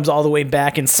smacked, and it comes all the way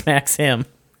back and smacks him.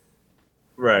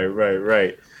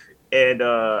 Right. And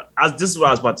this is what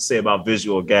I was about to say about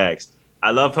visual gags.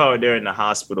 I love how they're in the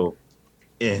hospital,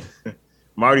 and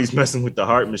Marty's messing with the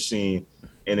heart machine,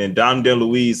 and then Dom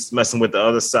DeLuise messing with the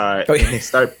other side, and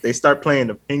they start playing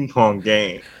the ping pong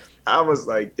game. I was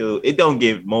like, dude, it don't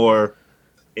get more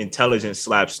intelligent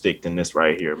slapstick than this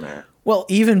right here, man. Well,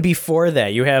 even before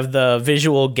that, you have the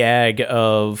visual gag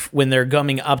of when they're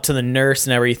coming up to the nurse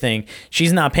and everything.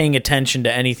 She's not paying attention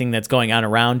to anything that's going on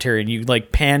around her, and you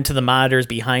like pan to the monitors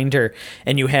behind her,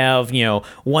 and you have,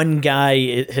 one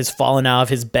guy has fallen out of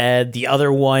his bed, the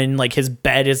other one, like his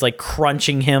bed is like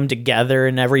crunching him together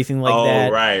and everything like that.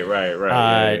 Oh,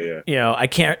 right. Yeah. I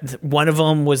can't. One of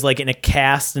them was like in a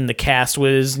cast, and the cast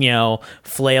was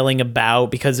flailing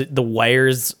about because the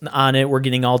wires on it were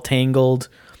getting all tangled.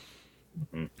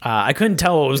 I couldn't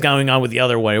tell what was going on with the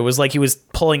other one. It was like he was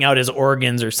pulling out his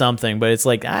organs or something, but it's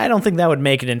like, I don't think that would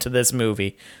make it into this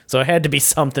movie. So it had to be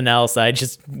something else I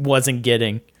just wasn't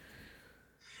getting.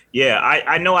 Yeah,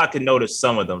 I know I could notice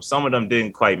some of them. Some of them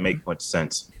didn't quite make much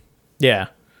sense. Yeah.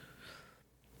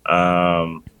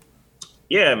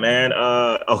 Yeah, man.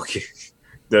 Okay.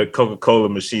 The Coca-Cola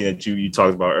machine that you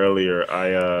talked about earlier.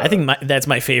 I think that's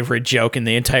my favorite joke in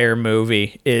the entire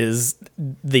movie is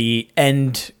the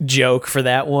end joke for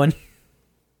that one.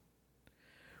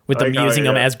 With them using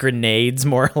them as grenades,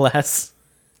 more or less.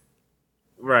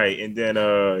 Right, and then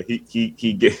Don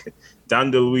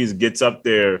DeLuise gets up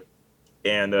there,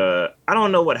 and I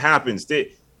don't know what happens.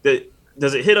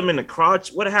 Does it hit him in the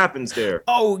crotch? What happens there?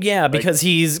 Oh, yeah, because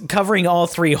he's covering all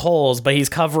three holes, but he's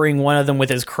covering one of them with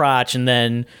his crotch, and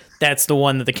then that's the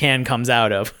one that the can comes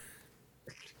out of.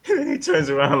 And then he turns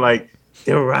around like,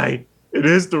 they're right. It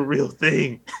is the real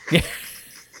thing.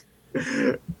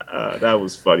 That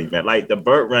was funny, man. Like the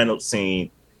Burt Reynolds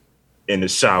scene in the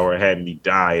shower had me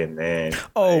dying, man.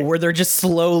 Oh, where they're just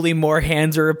slowly more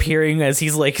hands are appearing as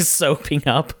he's like soaping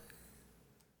up.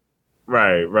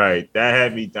 Right. That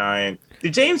had me dying. The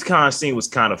James Caan scene was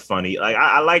kind of funny. Like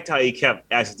I liked how he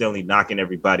kept accidentally knocking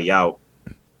everybody out.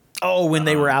 Oh, when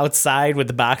they were outside with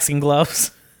the boxing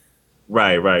gloves.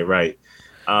 Right.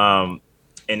 And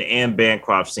the Anne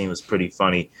Bancroft scene was pretty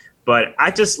funny. But I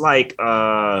just like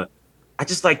that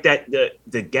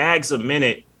the gags a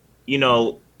minute, you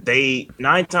know, they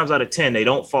 9 times out of 10 they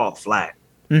don't fall flat.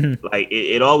 Mm-hmm. Like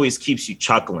it always keeps you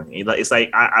chuckling. It's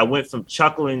like I went from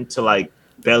chuckling to like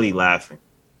belly laughing.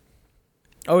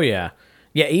 Oh yeah.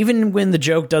 Yeah, even when the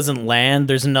joke doesn't land,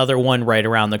 there's another one right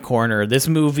around the corner. This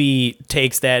movie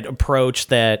takes that approach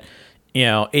that, you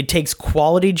know, it takes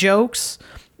quality jokes,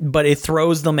 but it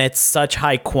throws them at such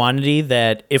high quantity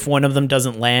that if one of them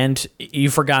doesn't land,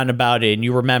 you've forgotten about it and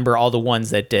you remember all the ones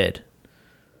that did.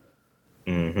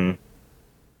 Mm-hmm.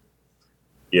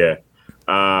 Yeah.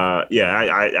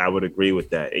 I would agree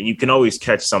with that. And you can always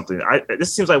catch something.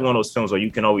 This seems like one of those films where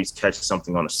you can always catch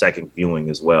something on a second viewing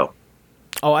as well.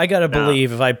 Oh, I gotta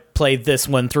believe if I played this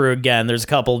one through again, there's a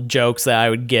couple jokes that I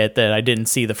would get that I didn't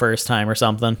see the first time or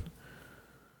something.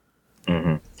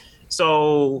 Mm-hmm.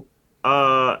 So,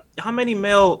 how many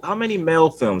male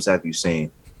films have you seen?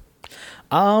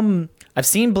 I've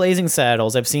seen Blazing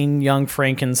Saddles. I've seen Young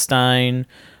Frankenstein.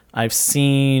 I've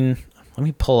seen. Let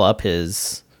me pull up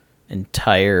his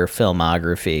entire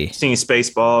filmography. Seen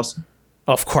Spaceballs?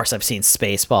 Of course, I've seen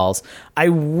Spaceballs. I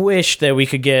wish that we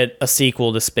could get a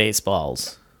sequel to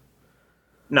Spaceballs.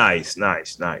 Nice.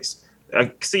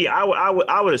 See, I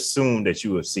would assume that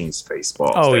you have seen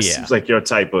Spaceballs. Oh, that yeah. Seems like your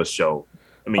type of show.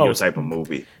 Your type of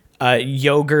movie.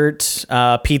 Yogurt,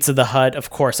 Pizza the Hut.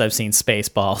 Of course, I've seen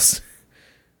Spaceballs.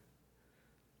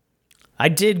 I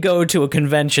did go to a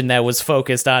convention that was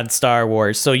focused on Star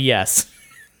Wars, so yes.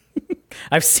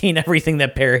 I've seen everything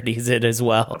that parodies it as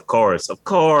well. Of course.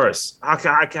 How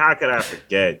could I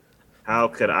forget? How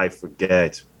could I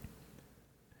forget?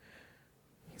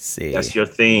 Let's see. That's your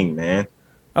thing, man.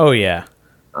 Oh yeah.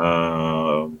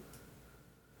 I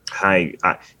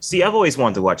see. I've always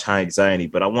wanted to watch High Anxiety,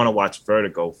 but I want to watch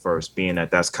Vertigo first, being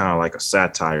that that's kind of like a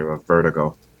satire of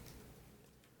Vertigo.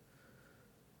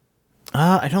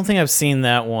 I don't think I've seen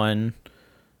that one.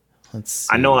 Let's see.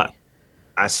 I know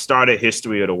I started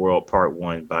History of the World Part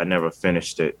 1, but I never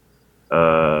finished it.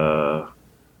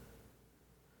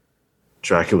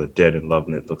 Dracula Dead and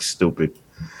Loving It looks stupid.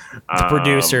 The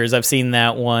Producers, I've seen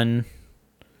that one.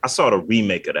 I saw the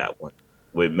remake of that one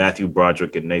with Matthew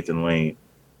Broderick and Nathan Lane.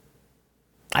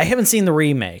 I haven't seen the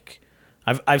remake.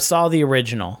 I've saw the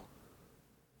original.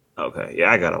 Okay,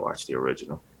 yeah, I gotta watch the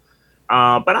original.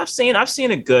 But I've seen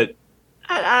a good.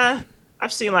 I've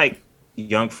seen like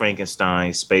Young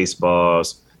Frankenstein,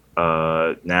 Spaceballs,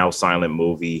 Now Silent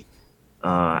Movie.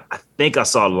 I think I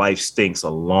saw Life Stinks a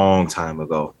long time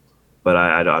ago, but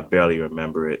I barely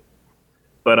remember it.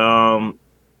 But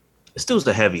Stu's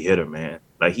a heavy hitter, man.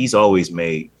 Like he's always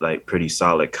made like pretty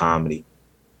solid comedy.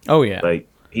 Oh yeah. Like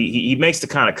he makes the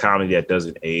kind of comedy that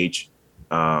doesn't age.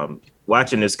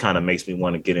 Watching this kind of makes me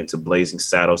want to get into Blazing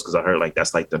Saddles because I heard like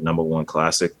that's like the #1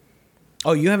 classic.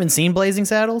 Oh, you haven't seen Blazing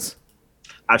Saddles?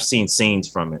 I've seen scenes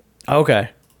from it. Okay.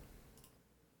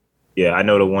 Yeah, I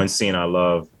know the one scene I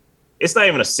love. It's not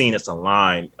even a scene, it's a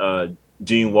line.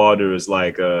 Gene Wilder is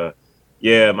like,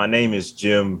 yeah, my name is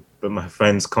Jim, but my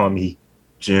friends call me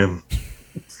Jim.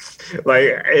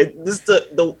 Like just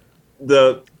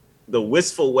the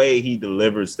wistful way he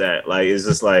delivers that, like it's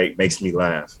just like makes me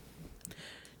laugh.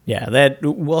 Yeah, that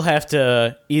we'll have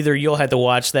to either you'll have to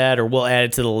watch that or we'll add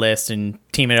it to the list and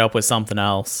team it up with something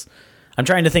else. I'm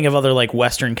trying to think of other like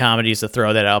Western comedies to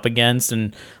throw that up against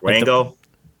and like Rango.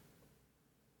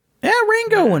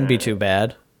 Rango wouldn't be too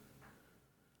bad.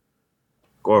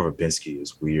 Gore Verbinski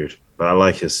is weird, but I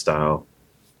like his style.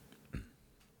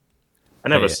 I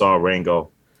never saw Rango.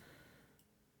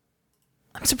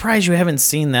 I'm surprised you haven't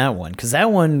seen that one because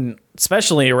that one,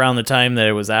 especially around the time that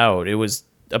it was out, it was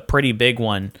a pretty big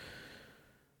one.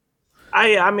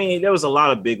 I mean, there was a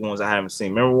lot of big ones I haven't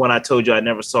seen. Remember when I told you I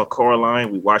never saw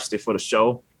Coraline? We watched it for the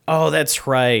show. Oh, that's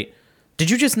right. Did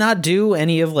you just not do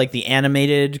any of like the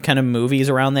animated kind of movies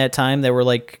around that time that were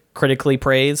like critically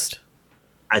praised?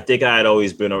 I think I had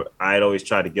always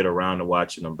tried to get around to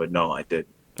watching them, but no, I didn't.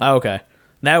 Oh, okay.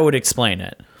 That would explain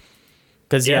it.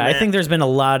 Because, yeah, I think there's been a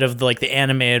lot of like the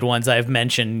animated ones I've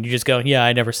mentioned. You just go, yeah,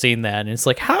 I never seen that. And it's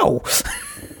like, how?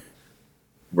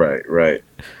 Right.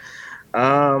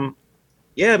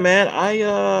 Yeah, man.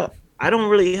 I don't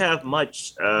really have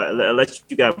much. Unless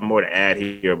you got more to add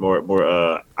here,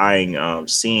 more eyeing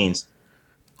scenes.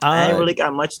 I ain't Uh, really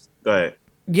got much. Go ahead.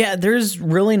 yeah, there's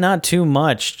really not too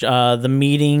much. The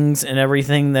meetings and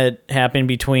everything that happened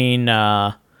between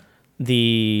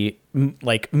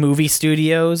like movie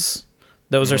studios.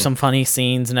 Those are Mhm. some funny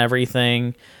scenes and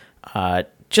everything.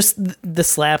 Just the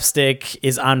slapstick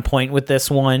is on point with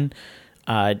this one.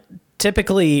 Uh,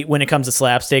 Typically, when it comes to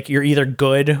slapstick, you're either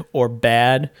good or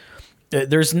bad.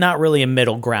 There's not really a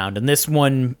middle ground, and this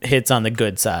one hits on the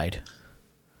good side.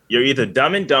 You're either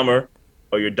Dumb and Dumber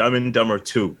or you're Dumb and Dumber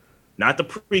 2. Not the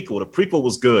prequel. The prequel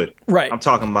was good. Right. I'm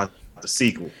talking about the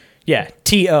sequel. Yeah. You're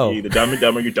T.O. either Dumb and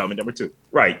Dumber, you're Dumb and Dumber 2.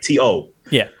 Right. T.O.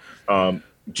 Yeah.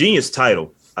 Genius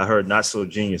title. I heard not so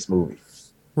genius movie.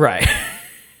 Right.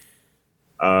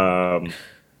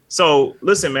 So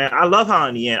listen, man, I love how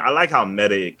in the end, I like how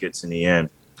meta it gets in the end.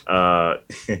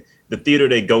 The theater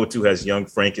they go to has Young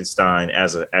Frankenstein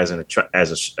as a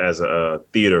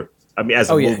theater. I mean, as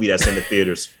a Oh, yeah. movie that's in the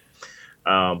theaters.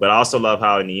 But I also love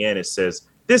how in the end it says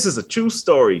this is a true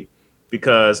story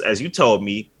because, as you told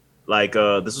me, like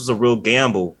this was a real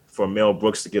gamble for Mel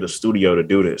Brooks to get a studio to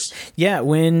do this. Yeah,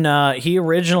 when he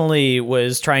originally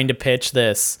was trying to pitch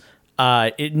this,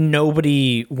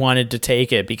 nobody wanted to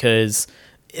take it because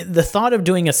the thought of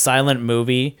doing a silent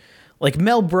movie, like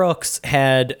Mel Brooks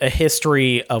had a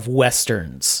history of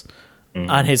westerns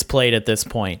on his plate at this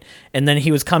point, and then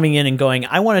he was coming in and going,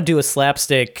 "I want to do a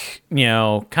slapstick,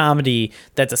 comedy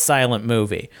that's a silent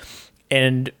movie."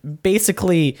 And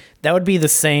basically, that would be the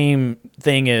same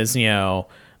thing as, I'm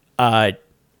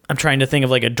trying to think of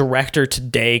like a director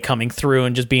today coming through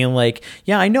and just being like,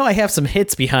 yeah, I know I have some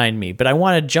hits behind me, but I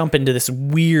want to jump into this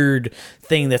weird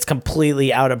thing that's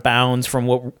completely out of bounds from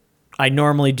what I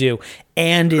normally do.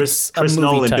 And it's Chris a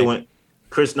movie Nolan type. doing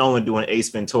Chris Nolan doing Ace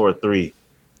Ventura 3.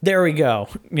 There we go.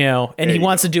 And There he you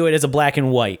wants go. to do it as a black and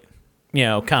white,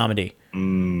 comedy.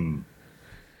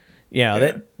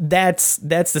 That's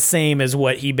the same as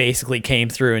what he basically came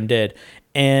through and did,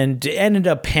 and ended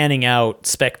up panning out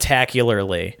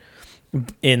spectacularly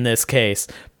in this case.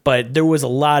 But there was a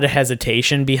lot of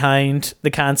hesitation behind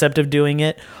the concept of doing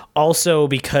it, also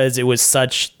because it was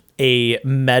such a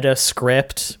meta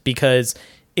script, because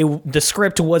the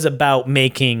script was about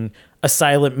making a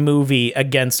silent movie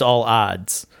against all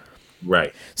odds.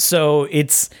 Right. So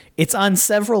it's on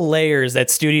several layers that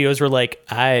studios were like,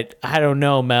 I don't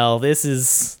know, Mel,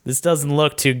 this doesn't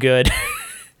look too good.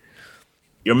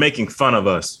 You're making fun of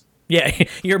us. Yeah,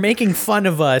 you're making fun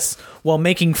of us while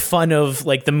making fun of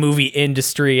like the movie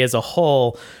industry as a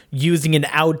whole using an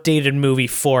outdated movie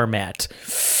format.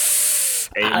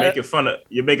 And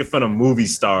you're making fun of movie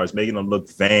stars, making them look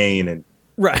vain and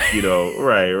Right.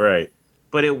 right.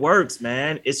 But it works,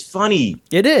 man. It's funny.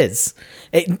 It is.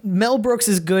 Mel Brooks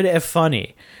is good at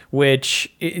funny,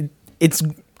 which it's.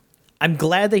 I'm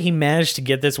glad that he managed to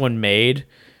get this one made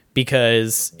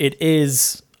because it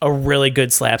is a really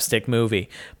good slapstick movie.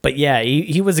 But yeah,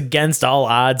 he was against all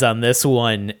odds on this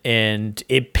one, and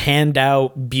it panned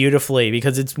out beautifully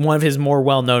because it's one of his more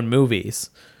well-known movies.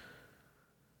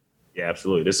 Yeah,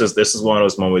 absolutely. This is one of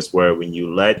those moments where when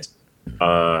you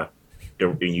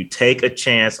when you take a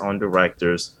chance on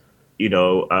directors, you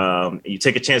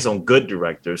take a chance on good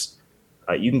directors,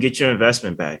 you can get your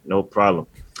investment back, no problem.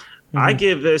 I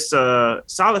give this a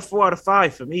solid 4 out of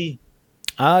 5 for me.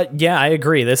 Yeah, I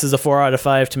agree. This is a 4 out of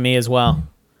 5 to me as well.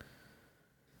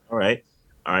 All right.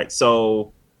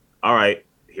 So, all right,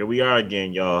 here we are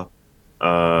again, y'all.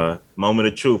 Moment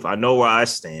of truth. I know where I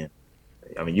stand.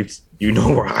 I mean, you know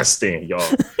where I stand,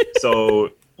 y'all. So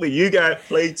you got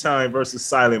Playtime versus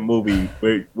Silent Movie.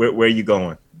 Where you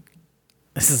going?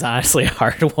 This is honestly a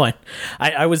hard one.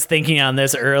 I was thinking on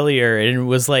this earlier and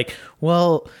was like,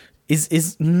 well,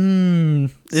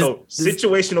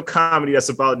 situational comedy that's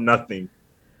about nothing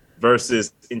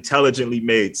versus intelligently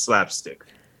made slapstick.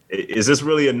 Is this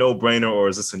really a no-brainer or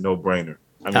is this a no-brainer?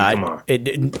 I mean, come on.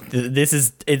 This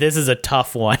is a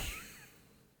tough one.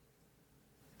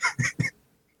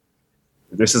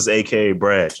 This is AKA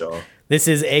Brad, y'all. This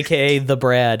is AKA the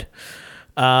Brad.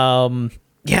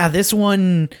 Yeah, this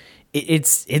one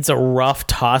it's a rough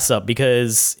toss up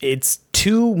because it's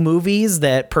two movies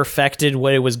that perfected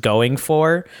what it was going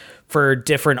for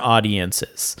different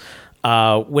audiences.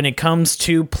 When it comes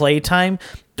to Playtime,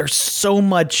 there's so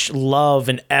much love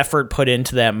and effort put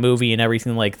into that movie and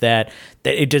everything like that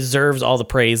it deserves all the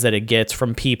praise that it gets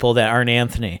from people that aren't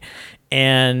Anthony.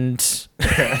 And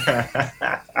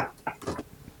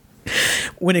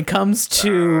when it comes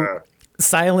to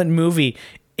Silent Movie,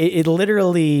 it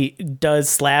literally does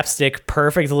slapstick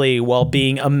perfectly while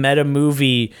being a meta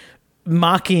movie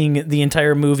mocking the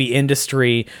entire movie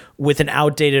industry with an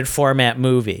outdated format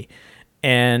movie.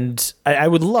 And I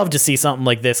would love to see something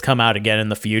like this come out again in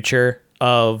the future,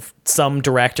 of some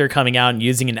director coming out and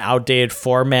using an outdated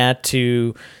format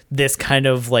to this kind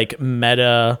of like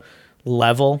meta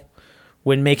level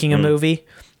when making a movie,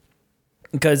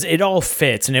 because it all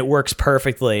fits and it works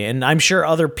perfectly. And I'm sure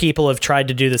other people have tried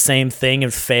to do the same thing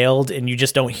and failed, and you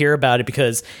just don't hear about it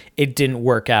because it didn't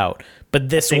work out. But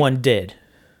this one did.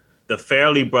 The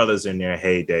Farrelly brothers in their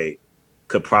heyday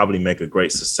could probably make a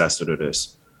great successor to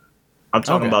this. I'm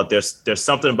talking about there's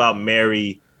something about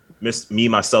Mary, Me,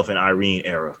 Myself, and Irene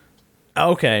era.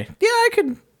 Okay.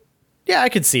 I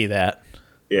could see that.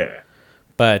 Yeah.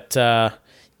 But I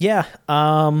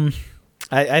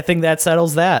think that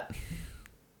settles that.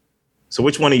 So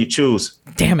which one do you choose?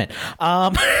 Damn it.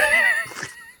 You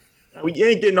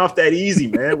ain't getting off that easy,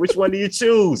 man. Which one do you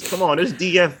choose? Come on, it's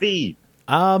DFE.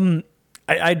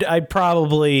 I'd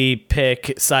probably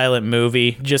pick Silent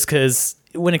Movie, just because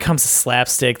when it comes to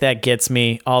slapstick, that gets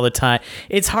me all the time.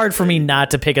 It's hard for me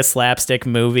not to pick a slapstick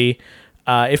movie.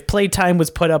 If Playtime was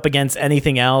put up against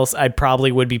anything else, I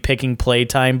probably would be picking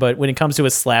Playtime. But when it comes to a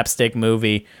slapstick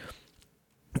movie,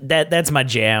 that's my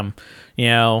jam. You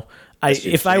know,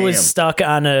 if I was stuck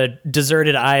on a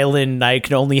deserted island and I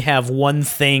could only have one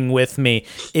thing with me,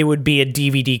 it would be a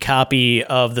DVD copy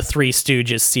of the Three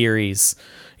Stooges series.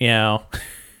 You know,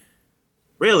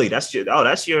 really, that's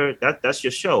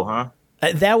your show, huh?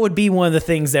 That would be one of the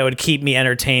things that would keep me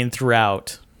entertained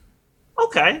throughout.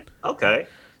 Okay.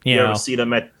 You ever see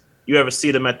them at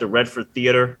the Redford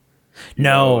Theater?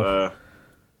 No.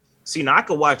 See, now I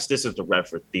could watch this at the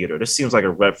Redford Theater. This seems like a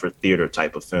Redford Theater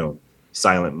type of film,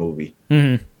 silent movie.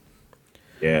 Mm-hmm.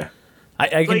 Yeah,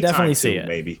 I can definitely see it.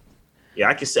 Maybe. Yeah,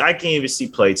 I can't even see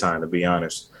Playtime, to be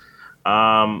honest.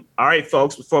 All right,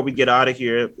 folks. Before we get out of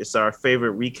here, it's our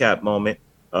favorite recap moment.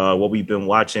 What we've been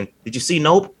watching. Did you see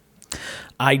Nope?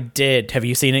 I did. Have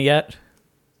you seen it yet?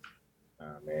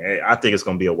 Man, I think it's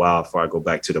gonna be a while before I go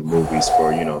back to the movies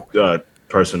for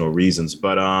personal reasons.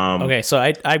 But okay, so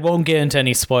I won't get into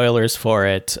any spoilers for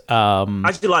it.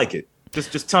 How'd you like it?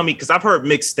 Just tell me, because I've heard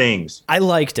mixed things. I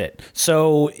liked it.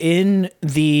 So to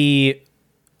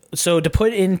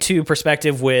put into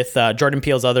perspective with Jordan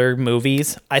Peele's other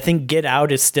movies, I think Get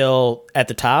Out is still at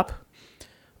the top,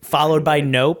 followed by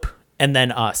Nope, and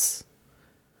then Us.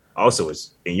 Also,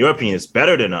 in your opinion, it's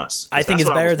better than Us. I think it's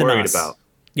better than Us. About.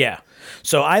 Yeah.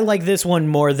 So I like this one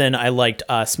more than I liked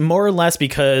Us, more or less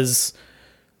because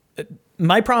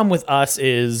my problem with Us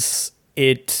is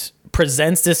it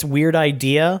presents this weird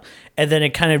idea and then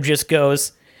it kind of just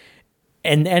goes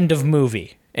an end of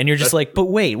movie. And you're just like, but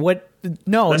wait, what?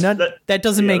 No, that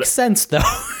doesn't make sense, though.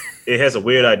 It has a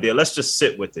weird idea. Let's just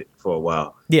sit with it for a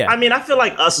while. Yeah. I mean, I feel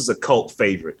like Us is a cult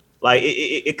favorite. Like,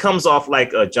 it comes off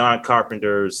like John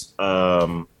Carpenter's,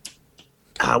 what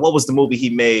was the movie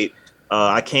he made?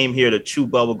 I came here to chew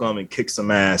bubblegum and kick some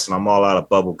ass, and I'm all out of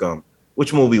bubblegum.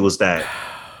 Which movie was that?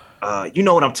 You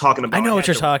know what I'm talking about. I know what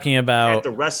you're talking about. Had the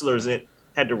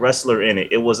wrestler in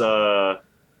it. It was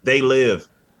They Live.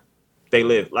 They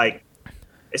Live. Like,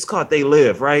 it's called They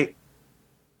Live, right?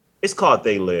 It's called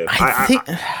They Live.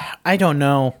 I don't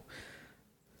know.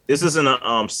 This isn't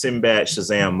a Sinbad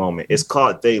Shazam moment. It's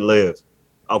called They Live.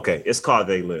 Okay, it's called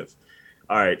They Live.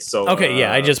 All right, so okay,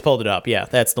 yeah, I just pulled it up. Yeah,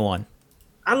 that's the one.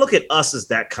 I look at Us as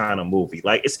that kind of movie.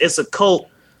 Like it's a cult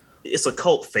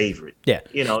favorite. Yeah,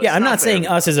 Yeah, I'm not saying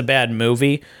Us is a bad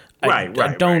movie. Right.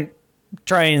 Don't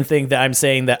try and think that I'm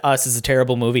saying that Us is a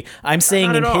terrible movie. I'm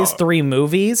saying in his three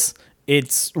movies,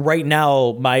 it's right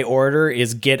now my order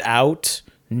is Get Out,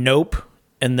 Nope,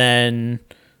 and then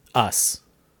Us.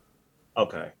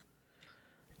 Okay.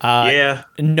 Yeah.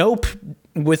 Nope,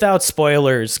 without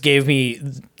spoilers, gave me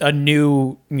a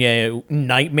new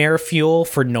nightmare fuel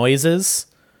for noises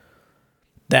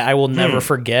that I will never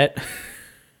forget.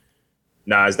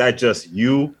 Now, is that just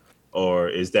you, or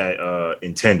is that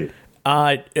intended?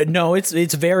 No,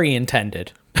 it's very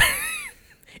intended.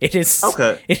 It is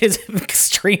okay. It is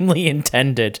extremely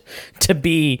intended to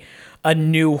be a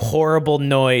new horrible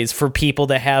noise for people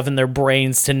to have in their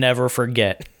brains to never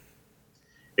forget.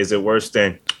 Is it worse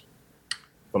than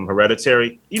from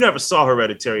Hereditary? You never saw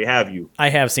Hereditary, have you? I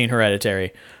have seen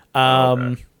Hereditary.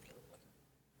 Okay.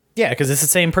 Yeah, because it's the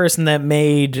same person that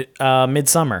made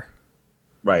Midsummer.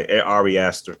 Right, Ari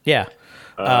Aster. Yeah.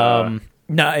 No,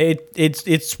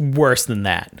 it's worse than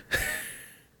that.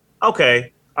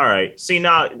 Okay, all right. See,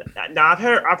 now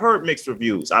I've heard mixed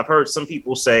reviews. I've heard some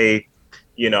people say,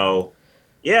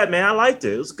 yeah, man, I liked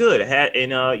it. It was good. It had,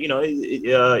 and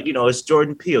it's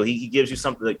Jordan Peele. He gives you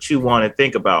something to chew on and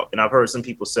think about. And I've heard some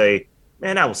people say,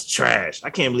 man, that was trash. I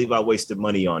can't believe I wasted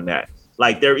money on that.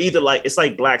 Like they're either like it's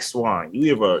like Black Swan.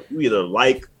 You either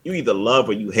love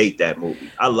or you hate that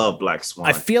movie. I love Black Swan.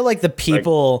 I feel like the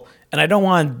people, and I don't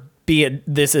want to be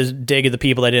this is dig at the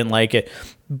people that didn't like it,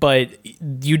 but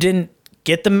you didn't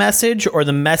get the message, or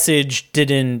the message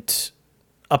didn't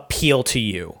appeal to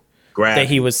you that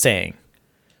he was saying.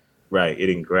 Right, it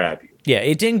didn't grab you. Yeah,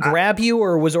 it didn't grab you,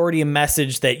 or was already a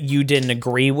message that you didn't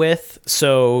agree with,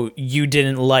 so you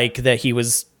didn't like that he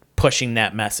was pushing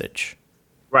that message.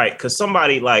 Right, because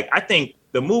somebody like I think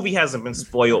the movie hasn't been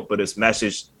spoiled, but its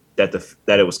message that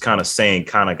it was kind of saying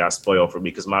kind of got spoiled for me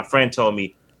because my friend told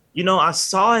me, I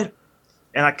saw it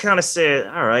and I kind of said,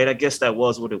 all right, I guess that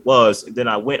was what it was. And then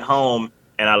I went home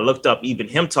and I looked up even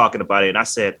him talking about it and I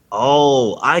said,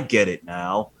 oh, I get it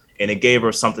now. And it gave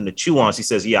her something to chew on. She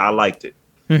says, yeah, I liked it.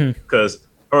 Because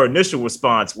her initial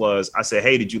response was, I said,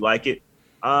 hey, did you like it?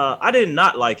 I did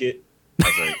not like it.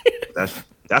 I was like,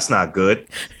 that's not good.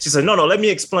 She said, no, let me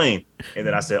explain. And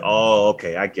then I said, oh,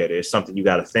 okay, I get it. It's something you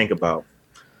got to think about.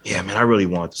 Yeah, man, I really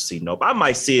want to see Nope. I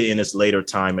might see it in its later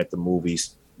time at the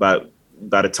movies, but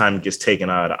by the time it gets taken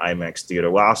out of the IMAX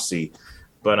theater, well, I'll see.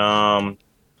 But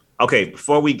okay,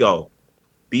 before we go,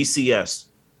 BCS.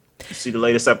 You see the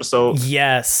latest episode?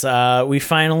 Yes, we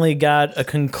finally got a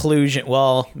conclusion.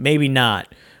 Well, maybe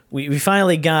not. We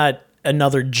finally got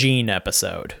another Gene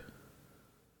episode.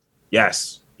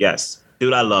 Yes.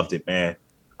 Dude, I loved it, man.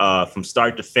 From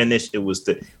start to finish, it was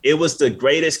the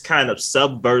greatest kind of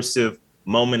subversive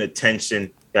moment of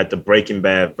tension that the Breaking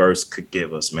Bad verse could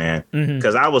give us, man.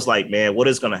 Because I was like, man, what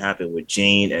is going to happen with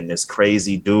Gene and this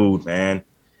crazy dude, man?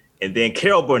 And then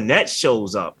Carol Burnett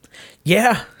shows up.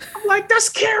 Yeah. I'm like, that's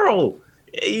Carol.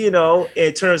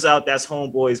 It turns out that's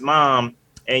Homeboy's mom.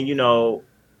 And,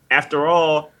 after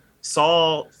all,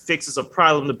 Saul fixes a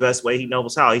problem the best way he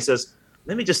knows how. He says,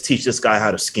 let me just teach this guy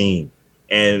how to scheme.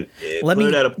 And let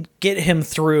me get him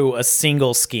through a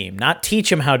single scheme, not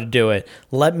teach him how to do it.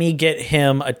 Let me get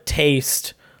him a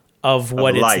taste of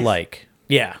what it's like.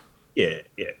 Yeah. Give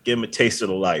him a taste of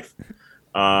the life.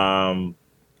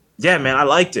 Yeah, man, I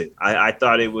liked it. I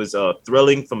thought it was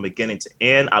thrilling from beginning to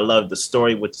end. I loved the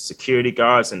story with the security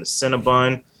guards and the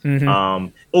Cinnabon.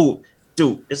 Oh,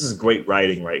 dude, this is great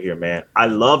writing right here, man. I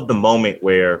love the moment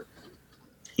where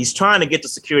he's trying to get the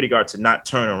security guard to not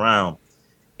turn around.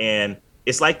 And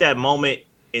it's like that moment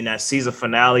in that season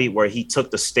finale where he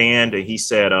took the stand and he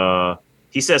said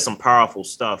some powerful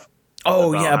stuff.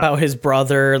 Oh, about his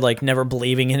brother, like never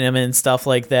believing in him and stuff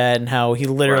like that, and how he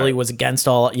literally was against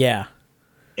all. Yeah.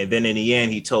 And then in the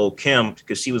end, he told Kim,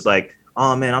 because she was like,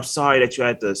 oh, man, I'm sorry that you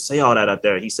had to say all that out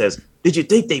there. He says, did you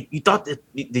think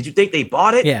they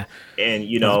bought it? Yeah. And,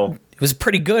 it was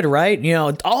pretty good, right?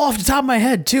 All off the top of my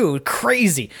head, too.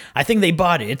 Crazy. I think they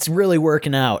bought it. It's really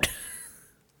working out.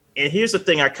 And here's the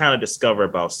thing I kind of discover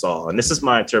about Saul, and this is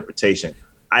my interpretation.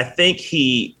 I think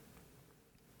he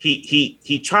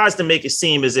tries to make it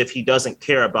seem as if he doesn't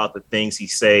care about the things he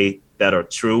say that are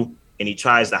true, and he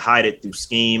tries to hide it through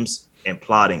schemes and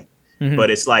plotting. But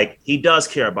it's like he does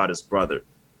care about his brother.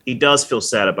 He does feel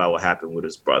sad about what happened with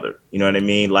his brother. You know what I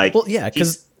mean? Like, well, yeah,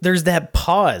 because there's that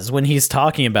pause when he's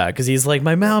talking about it, because he's like,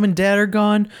 my mom and dad are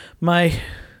gone, my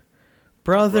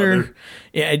brother.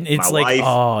 Yeah, and it's like, wife,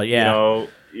 oh yeah,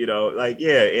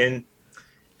 and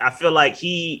I feel like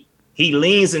he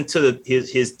leans into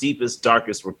his deepest,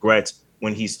 darkest regrets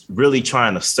when he's really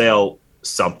trying to sell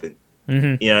something. You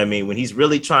know what I mean? When he's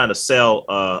really trying to sell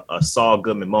a Saul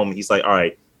Goodman moment, he's like, all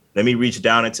right, let me reach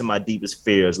down into my deepest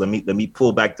fears. Let me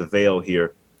pull back the veil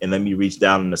here and let me reach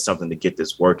down into something to get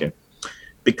this working.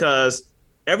 Because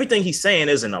everything he's saying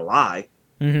isn't a lie.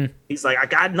 He's like, I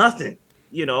got nothing.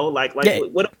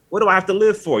 What do I have to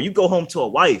live for? You go home to a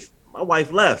wife. My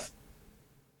wife left.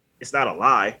 It's not a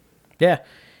lie. Yeah.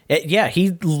 Yeah,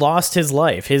 he lost his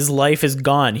life. His life is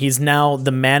gone. He's now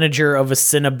the manager of a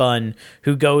Cinnabon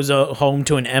who goes home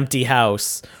to an empty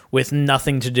house with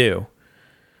nothing to do.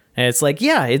 And it's like,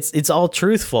 yeah, it's all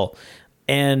truthful.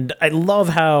 And I love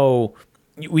how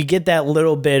we get that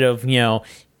little bit of,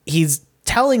 he's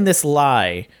telling this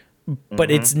lie,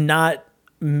 but it's not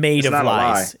made of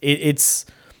lies.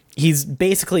 He's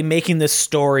basically making this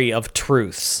story of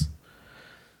truths.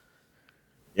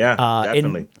 Yeah,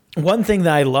 definitely. One thing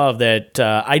that I love that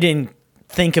I didn't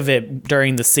think of it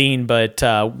during the scene, but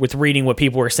with reading what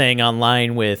people were saying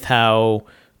online with how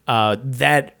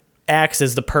that acts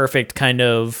as the perfect kind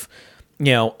of,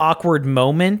 awkward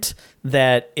moment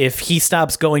that if he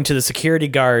stops going to the security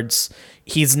guards,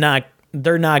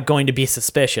 they're not going to be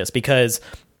suspicious, because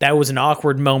that was an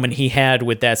awkward moment he had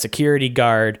with that security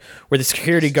guard where the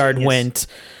security guard went,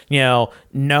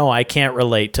 no, I can't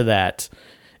relate to that.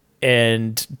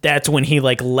 And that's when he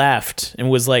like left and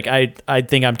was like, I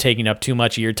think I'm taking up too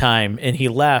much of your time. And he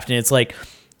left, and it's like,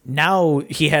 now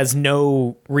he has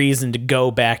no reason to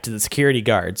go back to the security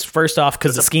guards. First off,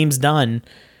 because the scheme's done.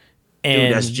 And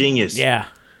dude, that's genius. Yeah.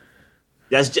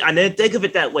 I didn't think of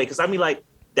it that way, because I mean, like,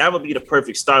 that would be the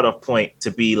perfect start off point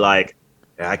to be like,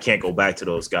 I can't go back to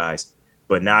those guys,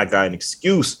 but now I got an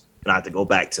excuse not to go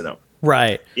back to them.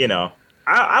 Right. You know,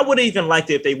 I would have even liked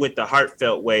it if they went the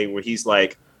heartfelt way where he's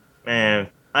like, man,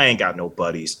 I ain't got no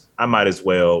buddies. I might as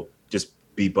well just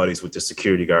be buddies with the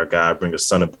security guard guy, bring a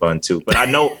son of bun too. But I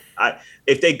know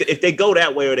if they go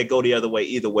that way or they go the other way,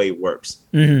 either way works.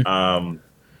 Mm-hmm.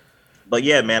 But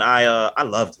yeah, man, I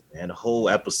loved it, man. The whole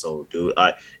episode, dude.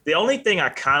 The only thing I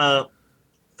kind of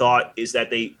thought is that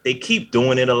they keep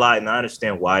doing it a lot, and I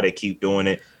understand why they keep doing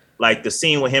it. Like the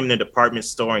scene with him in the department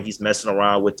store and he's messing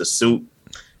around with the suit,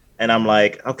 and I'm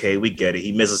like, okay, we get it.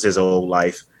 He misses his old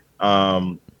life,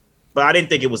 but I didn't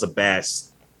think it was a bad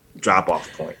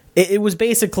drop-off point. It was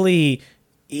basically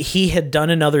he had done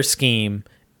another scheme.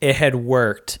 It had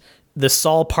worked. The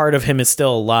Saul part of him is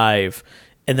still alive.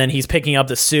 And then he's picking up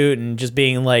the suit and just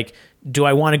being like, do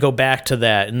I want to go back to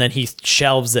that? And then he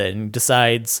shelves it and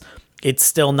decides it's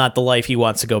still not the life he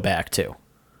wants to go back to.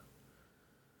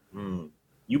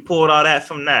 You pulled all that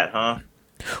from that, huh?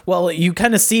 Well, you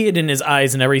kind of see it in his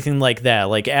eyes and everything like that.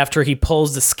 Like after he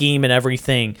pulls the scheme and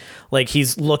everything, like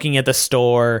he's looking at the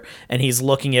store and he's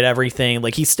looking at everything.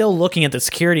 Like he's still looking at the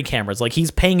security cameras. Like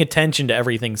he's paying attention to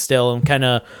everything still, and kind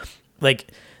of like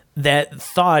that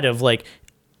thought of like,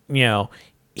 you know,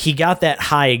 he got that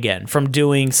high again from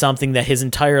doing something that his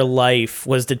entire life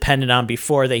was dependent on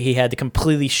before, that he had to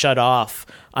completely shut off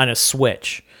on a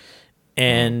switch.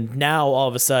 And now all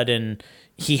of a sudden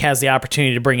he has the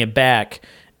opportunity to bring it back.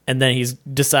 And then he's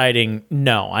deciding,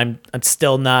 no, I'm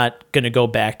still not going to go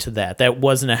back to that. That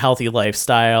wasn't a healthy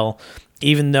lifestyle.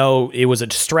 Even though it was a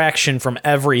distraction from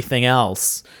everything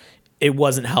else, it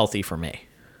wasn't healthy for me.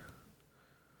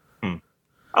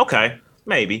 Okay.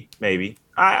 Maybe.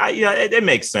 Yeah, it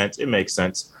makes sense. It makes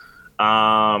sense.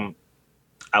 I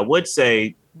would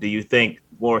say, do you think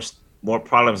more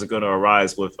problems are going to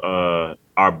arise with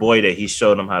our boy that he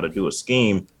showed him how to do a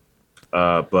scheme?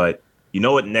 But you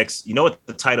know what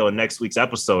the title of next week's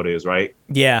episode is, right?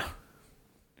 Yeah.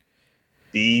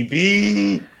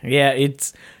 DB. Yeah,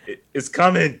 it's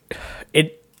coming.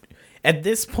 At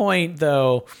this point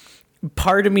though,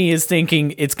 part of me is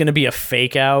thinking it's going to be a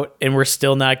fake out and we're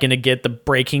still not going to get the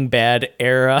Breaking Bad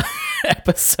era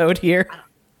episode here.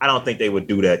 I don't think they would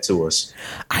do that to us.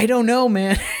 I don't know,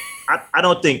 man. I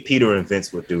don't think Peter and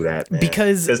Vince would do that, man.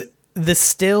 Because the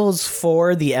stills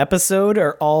for the episode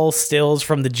are all stills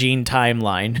from the Gene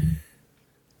timeline.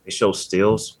 They show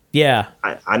stills? Yeah.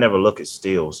 I never look at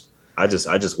stills. I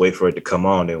just wait for it to come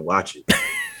on and watch it.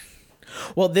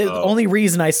 Well, the only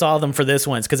reason I saw them for this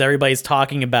one is because everybody's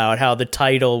talking about how the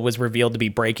title was revealed to be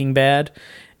Breaking Bad.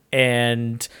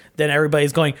 And then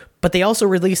everybody's going, but they also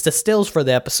released the stills for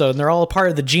the episode, and they're all a part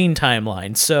of the Gene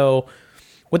timeline. So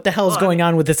what the hell is going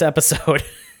on with this episode?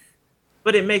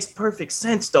 But it makes perfect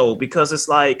sense, though, because it's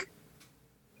like,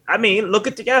 I mean, look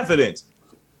at the evidence.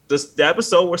 The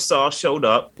episode where Saul showed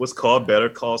up was called Better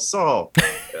Call Saul.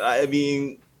 I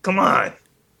mean, come on.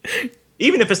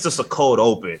 Even if it's just a cold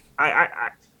open,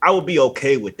 I would be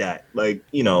okay with that. Like,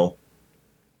 you know.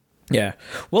 Yeah,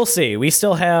 we'll see. We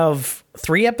still have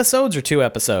 3 episodes or 2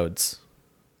 episodes.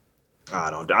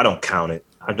 I don't count it.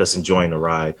 I'm just enjoying the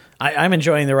ride. I'm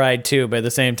enjoying the ride too, but at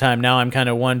the same time, now I'm kind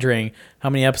of wondering how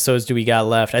many episodes do we got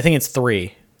left? I think it's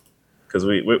 3. Because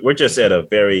we're just at a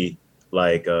very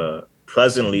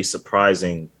pleasantly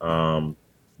surprising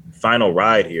final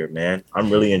ride here, man.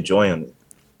 I'm really enjoying it.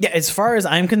 Yeah, as far as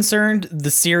I'm concerned, the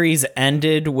series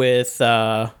ended with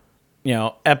episode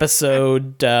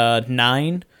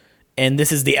 9, and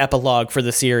this is the epilogue for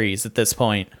the series at this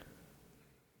point.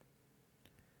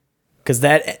 Because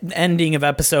that ending of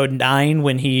episode 9,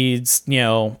 when he's,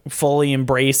 fully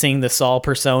embracing the Saul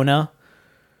persona,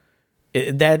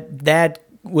 that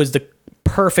was the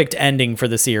perfect ending for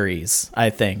the series, I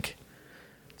think.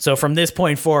 So from this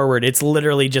point forward, it's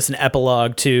literally just an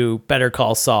epilogue to Better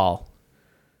Call Saul.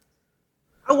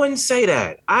 I wouldn't say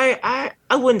that. I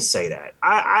wouldn't say that.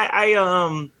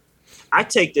 I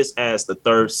take this as the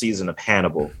 3rd season of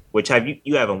Hannibal, which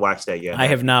you haven't watched that yet? I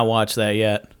have not watched that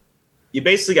yet. You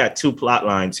basically got 2 plot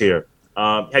lines here.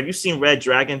 Have you seen Red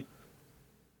Dragon?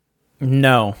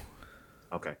 No.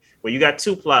 Okay. Well, you got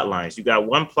 2 plot lines. You got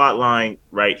one plot line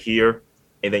right here,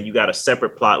 and then you got a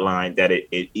separate plot line that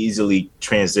it easily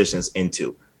transitions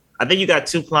into. I think you got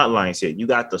 2 plot lines here. You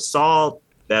got the Saul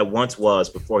that once was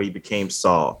before he became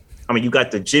Saul. I mean, you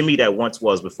got the Jimmy that once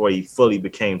was before he fully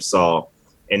became Saul,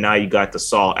 and now you got the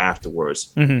Saul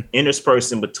afterwards.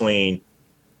 Interspersed in between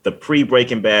the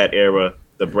pre-Breaking Bad era,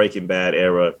 the Breaking Bad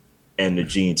era, and the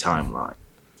Gene timeline.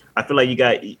 I feel like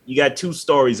you got two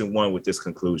stories in one with this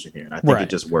conclusion here, and I think it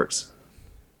just works.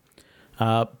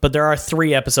 But there are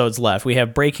 3 episodes left. We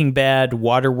have Breaking Bad,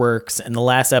 Waterworks, and the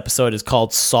last episode is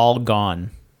called Saul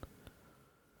Gone.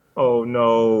 Oh,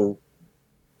 no.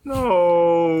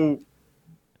 No,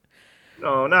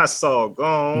 not Saul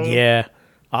Gone. Yeah.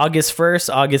 August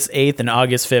 1st, August 8th, and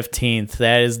August 15th.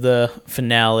 That is the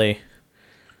finale.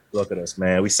 Look at us,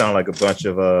 man. We sound like a bunch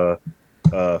of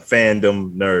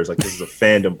fandom nerds. Like this is a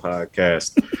fandom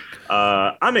podcast.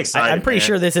 I'm excited. I'm pretty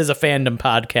sure this is a fandom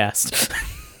podcast.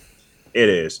 It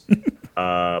is.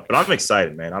 But I'm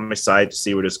excited, man. I'm excited to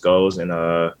see where this goes, and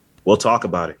we'll talk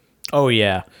about it. Oh,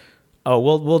 yeah. Oh,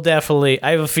 we'll definitely...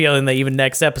 I have a feeling that even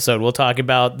next episode, we'll talk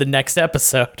about the next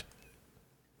episode.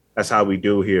 That's how we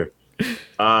do here.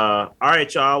 All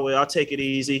right, y'all. Well, I'll take it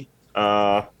easy.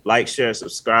 Like, share,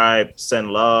 subscribe,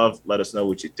 send love. Let us know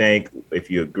what you think,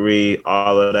 if you agree,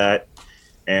 all of that.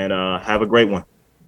 And have a great one.